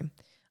time frame.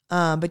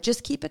 But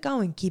just keep it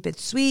going. Keep it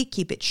sweet.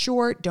 Keep it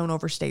short. Don't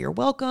overstay your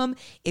welcome.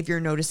 If you're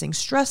noticing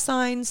stress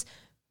signs,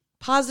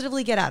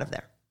 positively get out of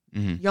there.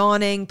 Mm-hmm.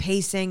 Yawning,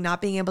 pacing,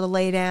 not being able to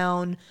lay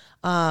down,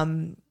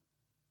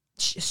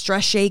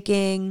 stress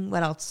shaking.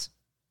 What else?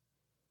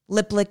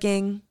 Lip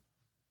licking,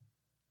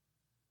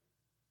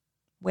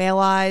 whale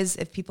eyes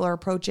if people are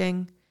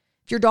approaching.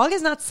 If your dog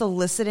is not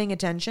soliciting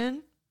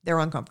attention, they're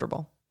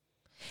uncomfortable.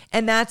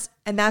 And that's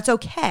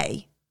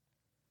okay,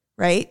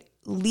 right?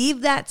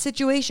 Leave that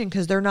situation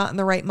because they're not in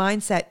the right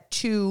mindset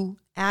to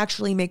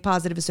actually make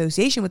positive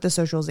association with the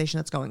socialization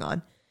that's going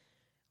on.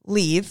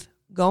 Leave,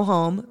 go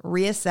home,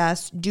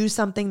 reassess, do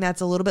something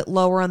that's a little bit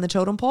lower on the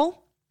totem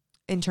pole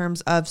in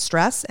terms of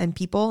stress and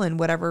people and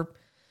whatever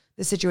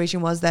the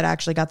situation was that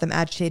actually got them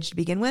agitated to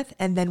begin with,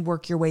 and then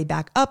work your way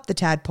back up the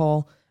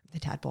tadpole,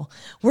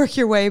 work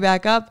your way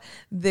back up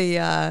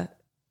the,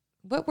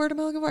 what word am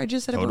I looking for? I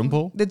just said totem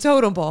pole. The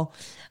totem pole.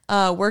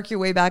 Work your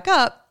way back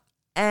up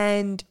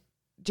and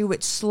do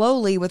it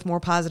slowly with more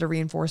positive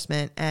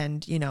reinforcement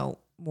and,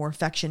 more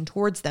affection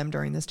towards them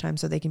during this time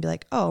so they can be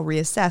like, oh,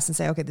 reassess and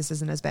say, okay, this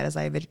isn't as bad as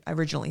I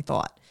originally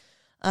thought.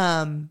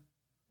 But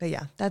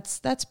yeah,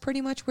 that's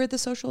pretty much where the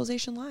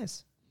socialization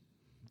lies.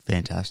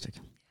 Fantastic.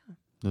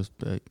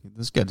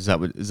 That's good. Is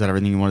that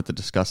everything you wanted to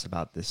discuss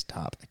about this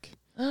topic?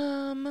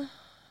 Was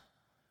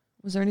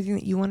there anything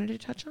that you wanted to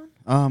touch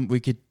on? We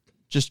could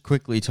just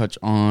quickly touch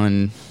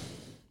on,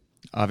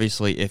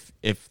 obviously, if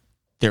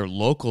they're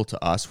local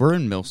to us, we're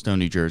in Millstone,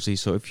 New Jersey.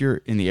 So if you're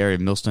in the area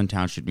of Millstone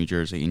Township, New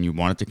Jersey, and you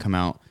wanted to come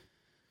out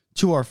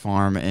to our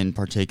farm and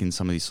partake in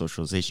some of these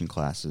socialization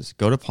classes,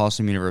 go to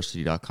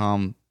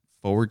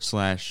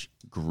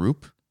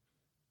PossumUniversity.com/group.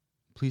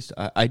 Please,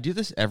 I do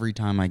this every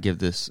time I give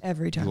this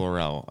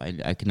URL.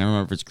 I can never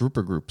remember if it's group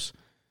or groups.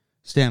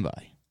 Stand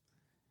by.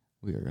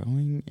 We are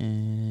going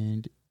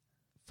and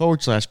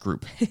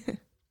 /group.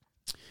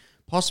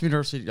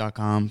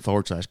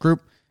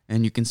 PossumUniversity.com/group.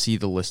 And you can see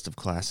the list of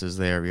classes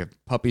there. We have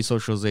puppy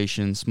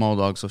socialization, small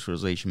dog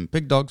socialization,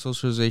 big dog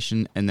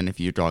socialization. And then if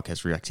your dog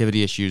has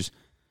reactivity issues,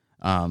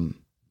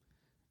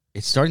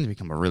 it's starting to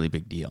become a really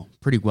big deal.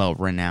 Pretty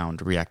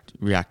well-renowned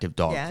reactive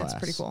dog class. Yeah, it's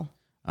pretty cool.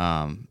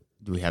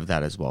 We have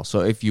that as well.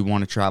 So if you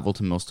want to travel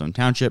to Millstone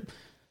Township,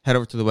 head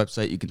over to the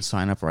website. You can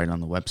sign up right on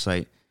the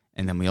website.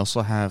 And then we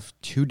also have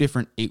 2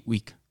 different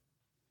 8-week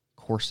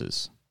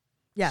courses.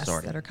 Yes,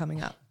 that are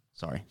coming up.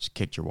 Sorry, just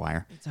kicked your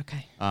wire. It's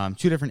okay.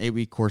 2 different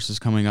 8-week courses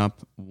coming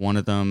up. One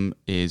of them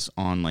is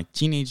on like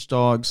teenage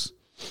dogs.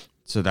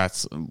 So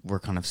we're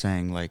kind of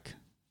saying like,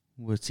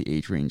 what's the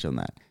age range on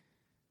that?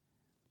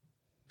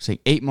 Say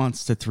 8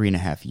 months to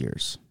 3.5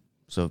 years.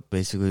 So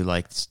basically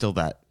like still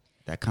that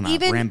kind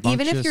of rambunctious.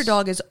 Even if your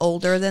dog is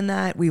older than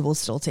that, we will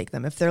still take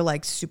them. If they're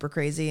like super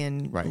crazy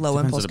and low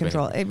impulse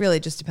control, it really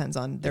just depends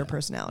on their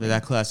personality.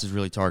 That class is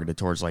really targeted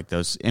towards like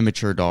those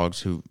immature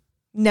dogs who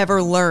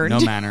never learned. No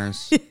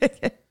manners.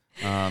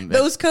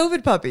 Those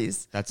COVID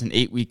puppies. That's an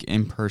 8-week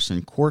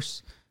in-person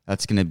course.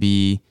 That's going to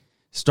be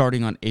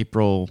starting on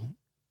April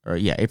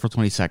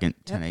 22nd,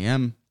 10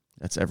 a.m.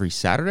 That's every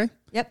Saturday?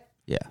 Yep.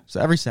 Yeah,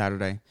 so every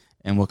Saturday.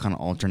 And we'll kind of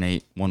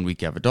alternate. 1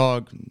 week you have a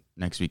dog.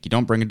 Next week you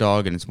don't bring a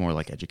dog, and it's more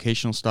like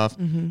educational stuff.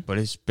 Mm-hmm. But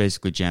it's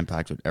basically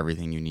jam-packed with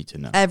everything you need to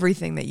know.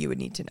 Everything that you would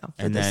need to know.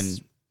 And then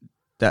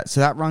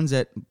that runs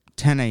at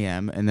 10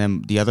 a.m. And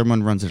then the other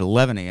one runs at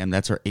 11 a.m.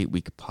 That's our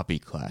 8-week puppy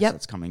class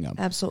that's coming up.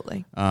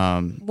 Absolutely.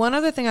 One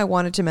other thing I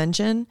wanted to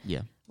mention.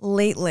 Yeah.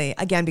 Lately,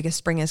 again, because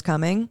spring is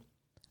coming,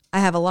 I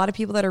have a lot of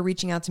people that are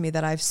reaching out to me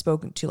that I've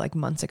spoken to like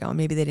months ago, and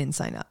maybe they didn't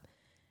sign up.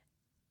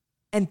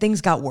 and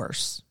things got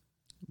worse.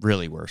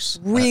 Really worse.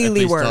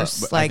 Really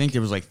worse. I think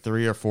there was like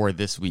 3 or 4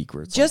 this week.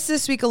 Where it's just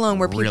this week alone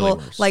where really people,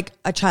 worse. like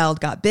a child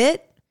got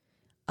bit,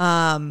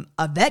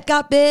 a vet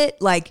got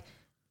bit. Like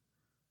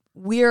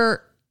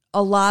we're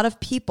a lot of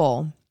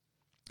people,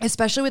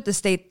 especially with the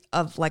state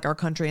of like our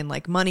country and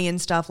like money and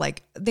stuff.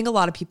 Like I think a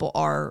lot of people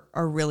are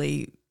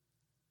really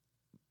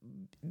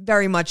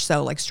very much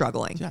so like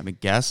struggling. Yeah, I mean,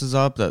 gas is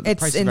up. The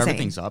price of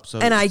everything's up. So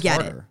and I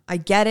get it. I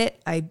get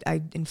it.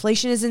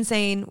 Inflation is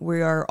insane.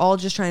 We are all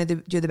just trying to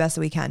do the best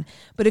that we can.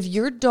 But if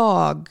your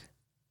dog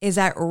is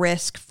at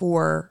risk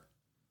for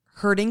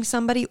hurting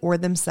somebody or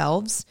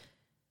themselves,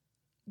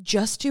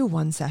 just do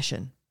one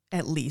session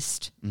at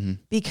least.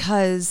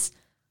 Because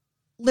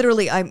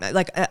literally, I'm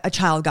like a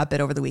child got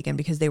bit over the weekend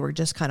because they were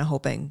just kind of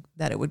hoping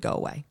that it would go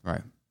away.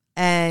 Right.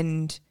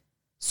 And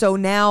so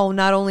now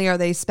not only are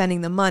they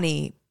spending the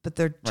money, but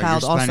their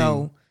child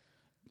also.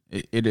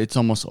 It's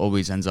almost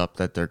always ends up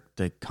that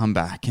they come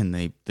back and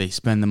they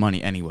spend the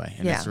money anyway,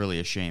 and it's really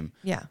a shame.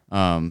 Yeah.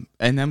 And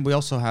then we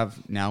also have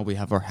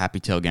our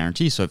Happy Tail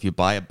guarantee. So if you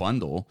buy a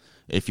bundle,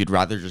 if you'd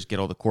rather just get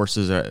all the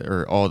courses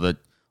or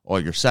all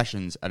your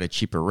sessions at a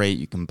cheaper rate,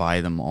 you can buy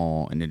them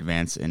all in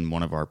advance in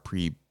one of our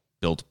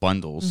pre-built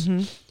bundles.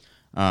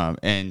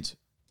 And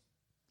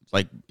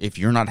like if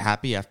you're not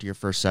happy after your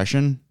first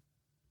session,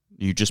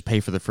 you just pay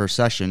for the first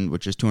session,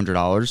 which is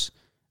 $200.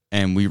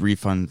 And we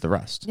refund the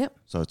rest. Yep.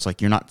 So it's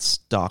like you're not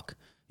stuck.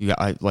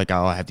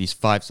 I'll have these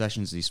 5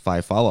 sessions, these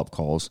 5 follow-up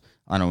calls.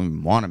 I don't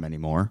even want them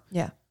anymore.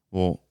 Yeah.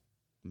 Well,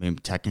 I mean,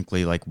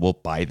 technically, like we'll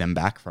buy them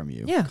back from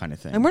you, kind of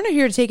thing. And we're not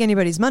here to take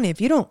anybody's money.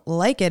 If you don't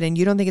like it and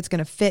you don't think it's going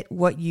to fit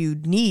what you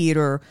need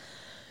or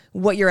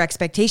what your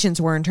expectations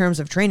were in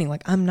terms of training,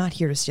 like I'm not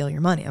here to steal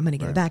your money. I'm going to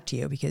give it back to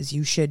you because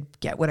you should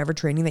get whatever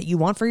training that you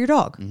want for your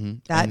dog.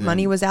 That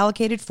money was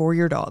allocated for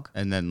your dog.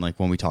 And then, like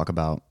when we talk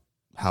about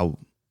how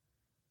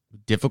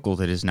difficult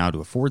it is now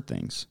to afford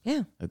things.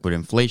 Yeah. Like with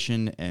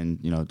inflation and,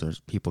 there's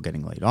people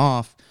getting laid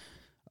off.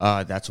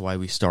 That's why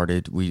we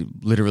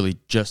literally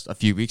just a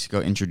few weeks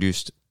ago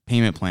introduced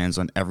payment plans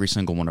on every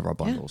single one of our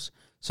bundles.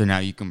 So now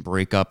you can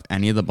break up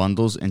any of the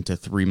bundles into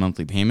 3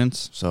 monthly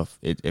payments. So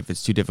if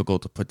it's too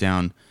difficult to put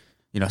down,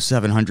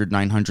 $700,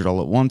 $900 all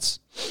at once,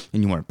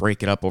 and you want to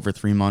break it up over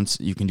 3 months,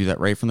 you can do that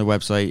right from the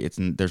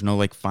website. There's no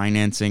like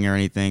financing or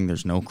anything.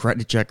 There's no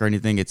credit check or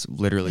anything. It's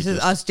literally this is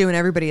us doing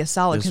everybody a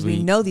solid because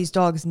we know these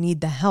dogs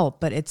need the help,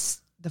 but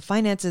the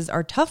finances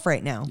are tough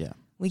right now. Yeah,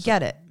 we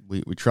get it.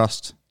 We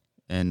trust,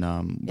 and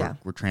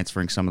we're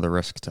transferring some of the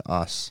risk to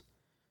us,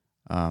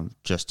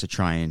 just to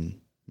try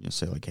and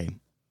say like, hey,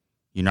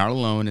 you're not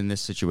alone in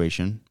this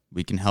situation.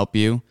 We can help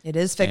you. It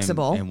is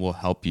fixable, and we'll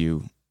help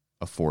you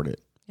afford it.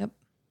 Yep.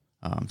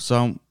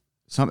 So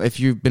if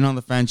you've been on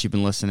the fence, you've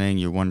been listening,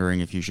 you're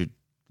wondering if you should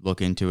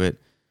look into it.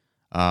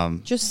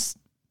 Just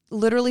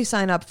literally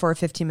sign up for a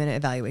 15-minute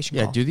evaluation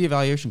call. Yeah, do the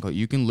evaluation call.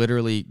 You can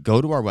literally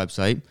go to our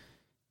website,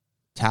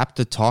 tap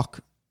the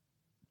talk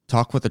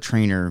with a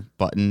trainer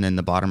button in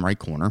the bottom right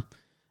corner,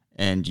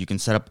 and you can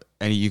set up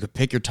you could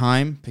pick your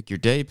time, pick your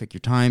day, pick your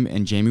time,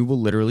 and Jamie will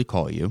literally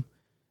call you,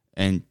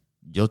 and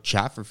you'll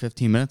chat for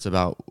 15 minutes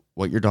about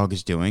what your dog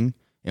is doing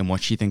and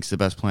what she thinks the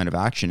best plan of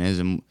action is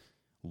and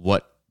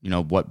what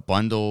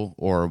bundle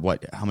or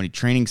how many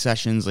training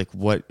sessions, like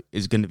what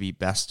is going to be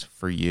best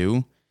for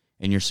you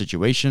in your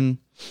situation,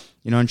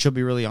 and she'll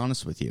be really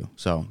honest with you.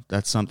 So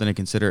that's something to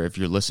consider if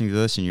you're listening to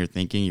this and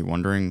you're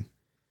wondering,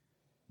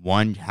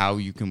 one, how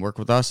you can work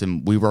with us.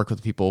 And we work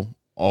with people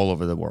all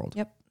over the world.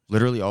 Yep.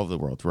 Literally all over the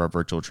world through our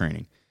virtual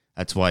training.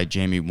 That's why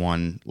Jamie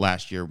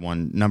last year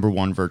won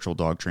 #1 virtual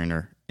dog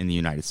trainer in the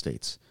United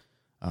States.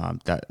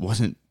 That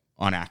wasn't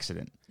on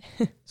accident.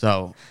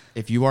 So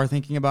if you are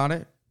thinking about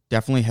it,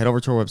 definitely head over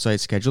to our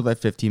website, schedule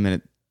that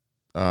 15-minute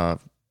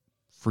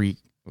free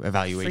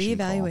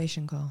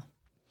evaluation call.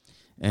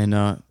 And,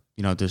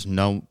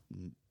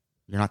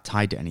 you're not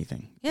tied to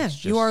anything. Yeah,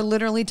 you are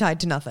literally tied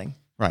to nothing.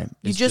 Right.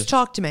 You just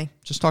talk to me.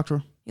 Just talk to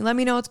her. You let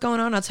me know what's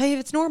going on. I'll tell you if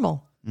it's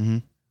normal. Mm-hmm.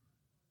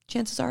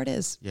 Chances are it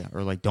is. Yeah,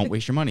 or like don't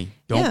waste your money.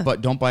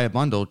 Don't buy a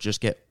bundle.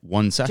 Just get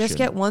one session. Just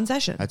get one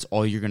session. That's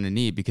all you're going to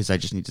need because I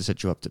just need to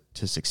set you up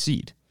to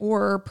succeed.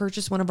 Or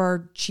purchase one of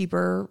our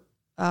cheaper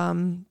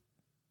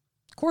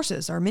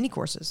courses, our mini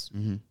courses.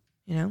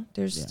 Mm-hmm.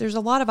 There's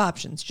a lot of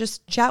options.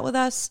 Just chat with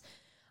us.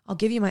 I'll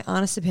give you my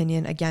honest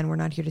opinion. Again, we're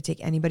not here to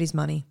take anybody's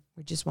money.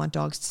 We just want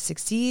dogs to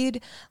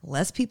succeed,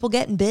 less people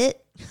getting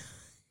bit,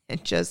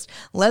 and just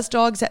less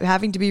dogs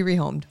having to be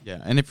rehomed.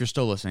 Yeah, and if you're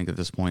still listening at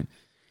this point,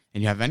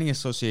 and you have any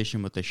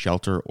association with a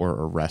shelter or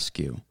a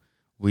rescue,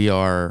 we've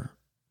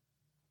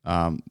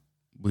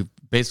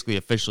basically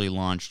officially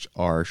launched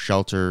our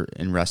shelter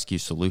and rescue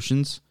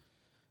solutions.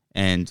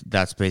 And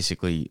that's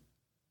basically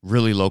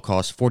really low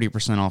cost,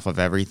 40% off of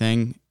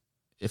everything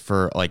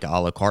for like a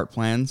la carte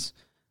plans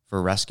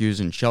for rescues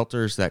and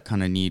shelters that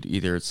kind of need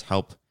either it's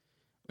help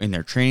in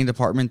their training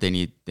department, they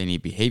need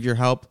behavior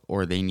help,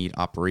 or they need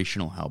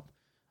operational help.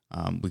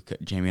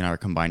 Jamie and I are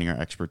combining our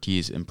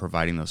expertise in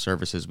providing those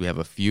services. We have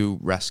a few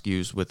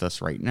rescues with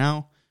us right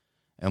now,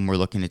 and we're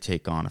looking to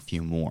take on a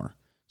few more.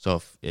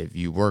 So if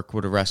you work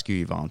with a rescue,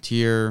 you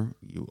volunteer,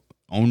 you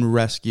own a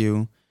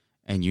rescue,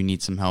 and you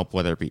need some help,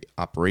 whether it be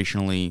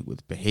operationally,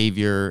 with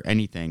behavior,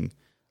 anything,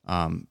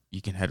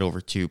 you can head over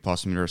to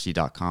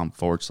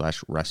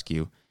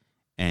possumuniversity.com/rescue,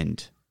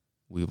 and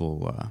we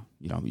will,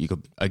 you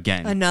could,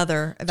 again,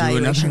 another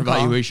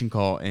evaluation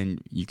call,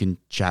 and you can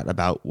chat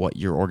about what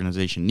your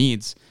organization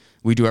needs.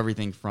 We do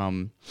everything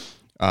from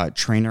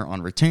trainer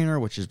on retainer,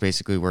 which is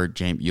basically where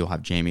you'll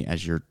have Jamie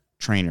as your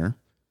trainer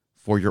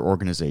for your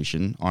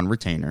organization on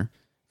retainer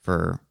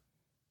for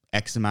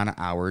X amount of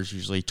hours,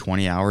 usually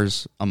 20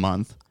 hours a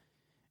month.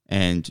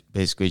 And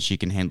basically she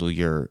can handle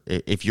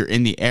if you're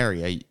in the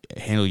area,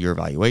 handle your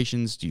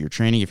evaluations, do your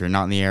training. If you're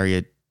not in the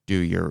area, do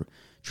your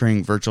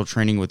virtual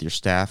training with your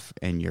staff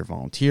and your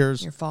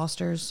volunteers. Your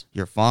fosters.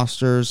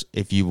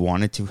 If you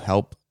wanted to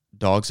help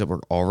dogs that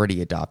were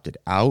already adopted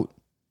out,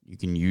 you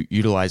can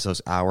utilize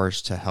those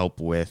hours to help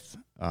with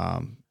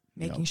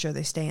making sure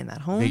they stay in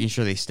that home. Making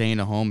sure they stay in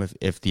a home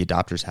if the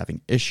adopter's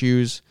having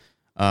issues.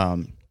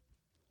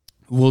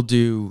 We'll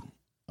do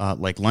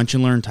like lunch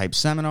and learn type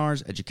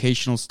seminars,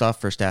 educational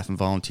stuff for staff and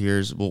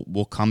volunteers.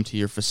 We'll come to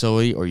your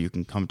facility, or you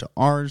can come to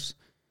ours,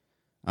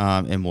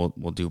 and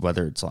we'll do,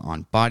 whether it's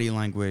on body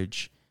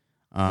language,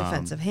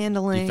 defensive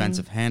handling,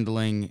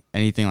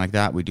 anything like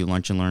that. We do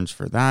lunch and learns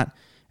for that.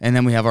 And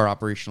then we have our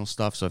operational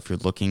stuff. So if you're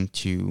looking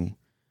to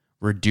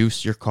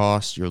reduce your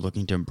costs, you're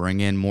looking to bring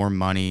in more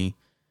money,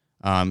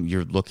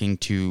 you're looking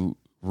to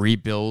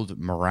rebuild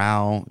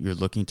morale, you're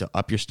looking to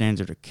up your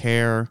standard of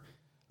care,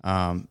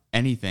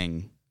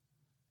 anything,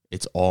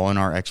 it's all in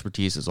our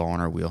expertise, it's all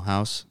in our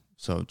wheelhouse.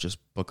 So just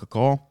book a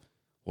call,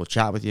 we'll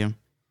chat with you,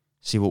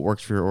 see what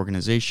works for your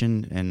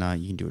organization, and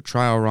you can do a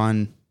trial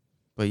run.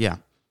 But yeah,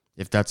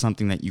 if that's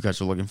something that you guys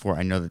are looking for,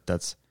 I know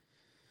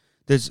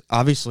there's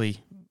obviously,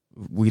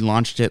 we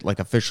launched it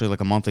officially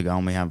a month ago,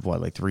 and we have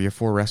 3 or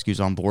 4 rescues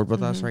on board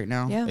with us right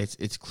now. Yeah.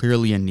 It's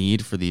clearly a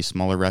need for these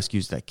smaller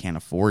rescues that can't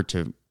afford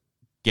to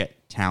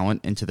get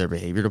talent into their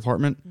behavior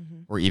department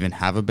or even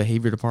have a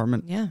behavior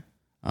department. Yeah.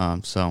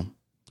 So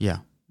yeah,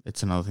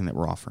 it's another thing that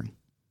we're offering.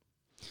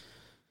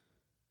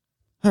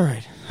 All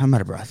right, I'm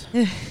out of breath.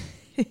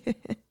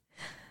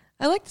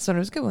 I like this one. It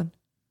was a good one.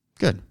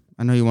 Good.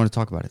 I know you want to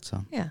talk about it,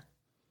 so yeah.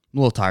 I'm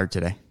a little tired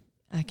today.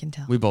 I can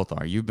tell. We both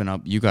are. You've been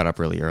up. You got up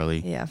really early.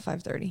 Yeah,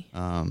 5:30.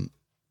 I'm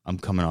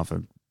coming off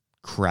a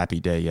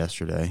crappy day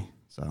yesterday,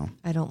 so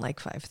I don't like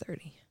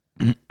 5:30.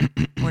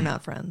 We're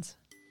not friends.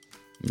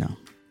 No.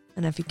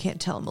 And if you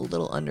can't tell, I'm a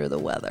little under the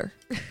weather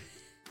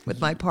with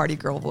my party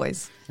girl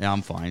voice. Yeah,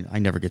 I'm fine. I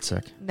never get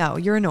sick. No,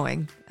 you're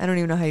annoying. I don't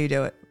even know how you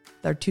do it.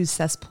 There are 2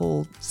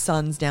 cesspool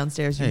sons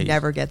downstairs. You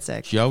never get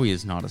sick. Joey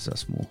is not a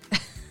cesspool.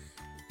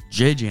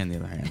 JJ, on the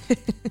other hand,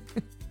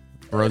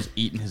 bro's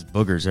eating his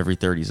boogers every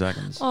 30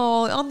 seconds.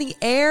 Oh, on the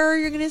air,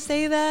 you're going to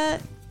say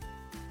that?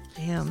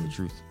 Damn. That's the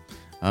truth.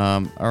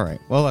 All right.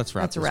 Well, let's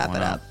wrap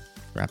it up.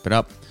 Wrap it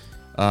up.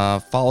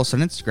 Follow us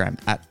on Instagram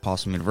at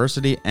Possum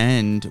University,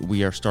 and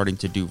we are starting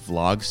to do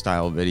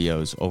vlog-style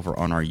videos over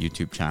on our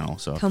YouTube channel.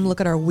 So come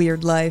look at our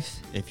weird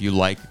life. If you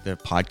like the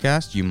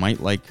podcast, you might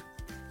like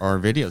our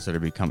videos that are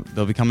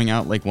they'll be coming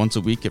out once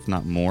a week, if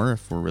not more,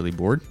 if we're really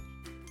bored.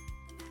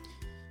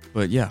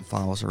 But yeah,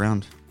 follow us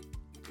around.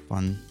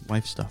 Fun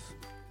life stuff.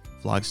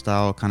 Vlog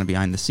style, kind of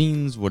behind the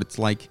scenes, what it's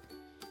like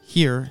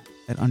here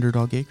at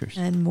Underdog Acres.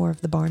 And more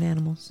of the barn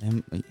animals.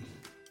 And,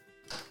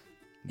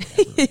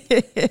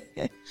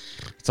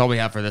 that's all we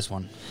have for this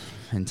one.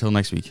 Until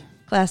next week.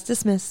 Class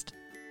dismissed.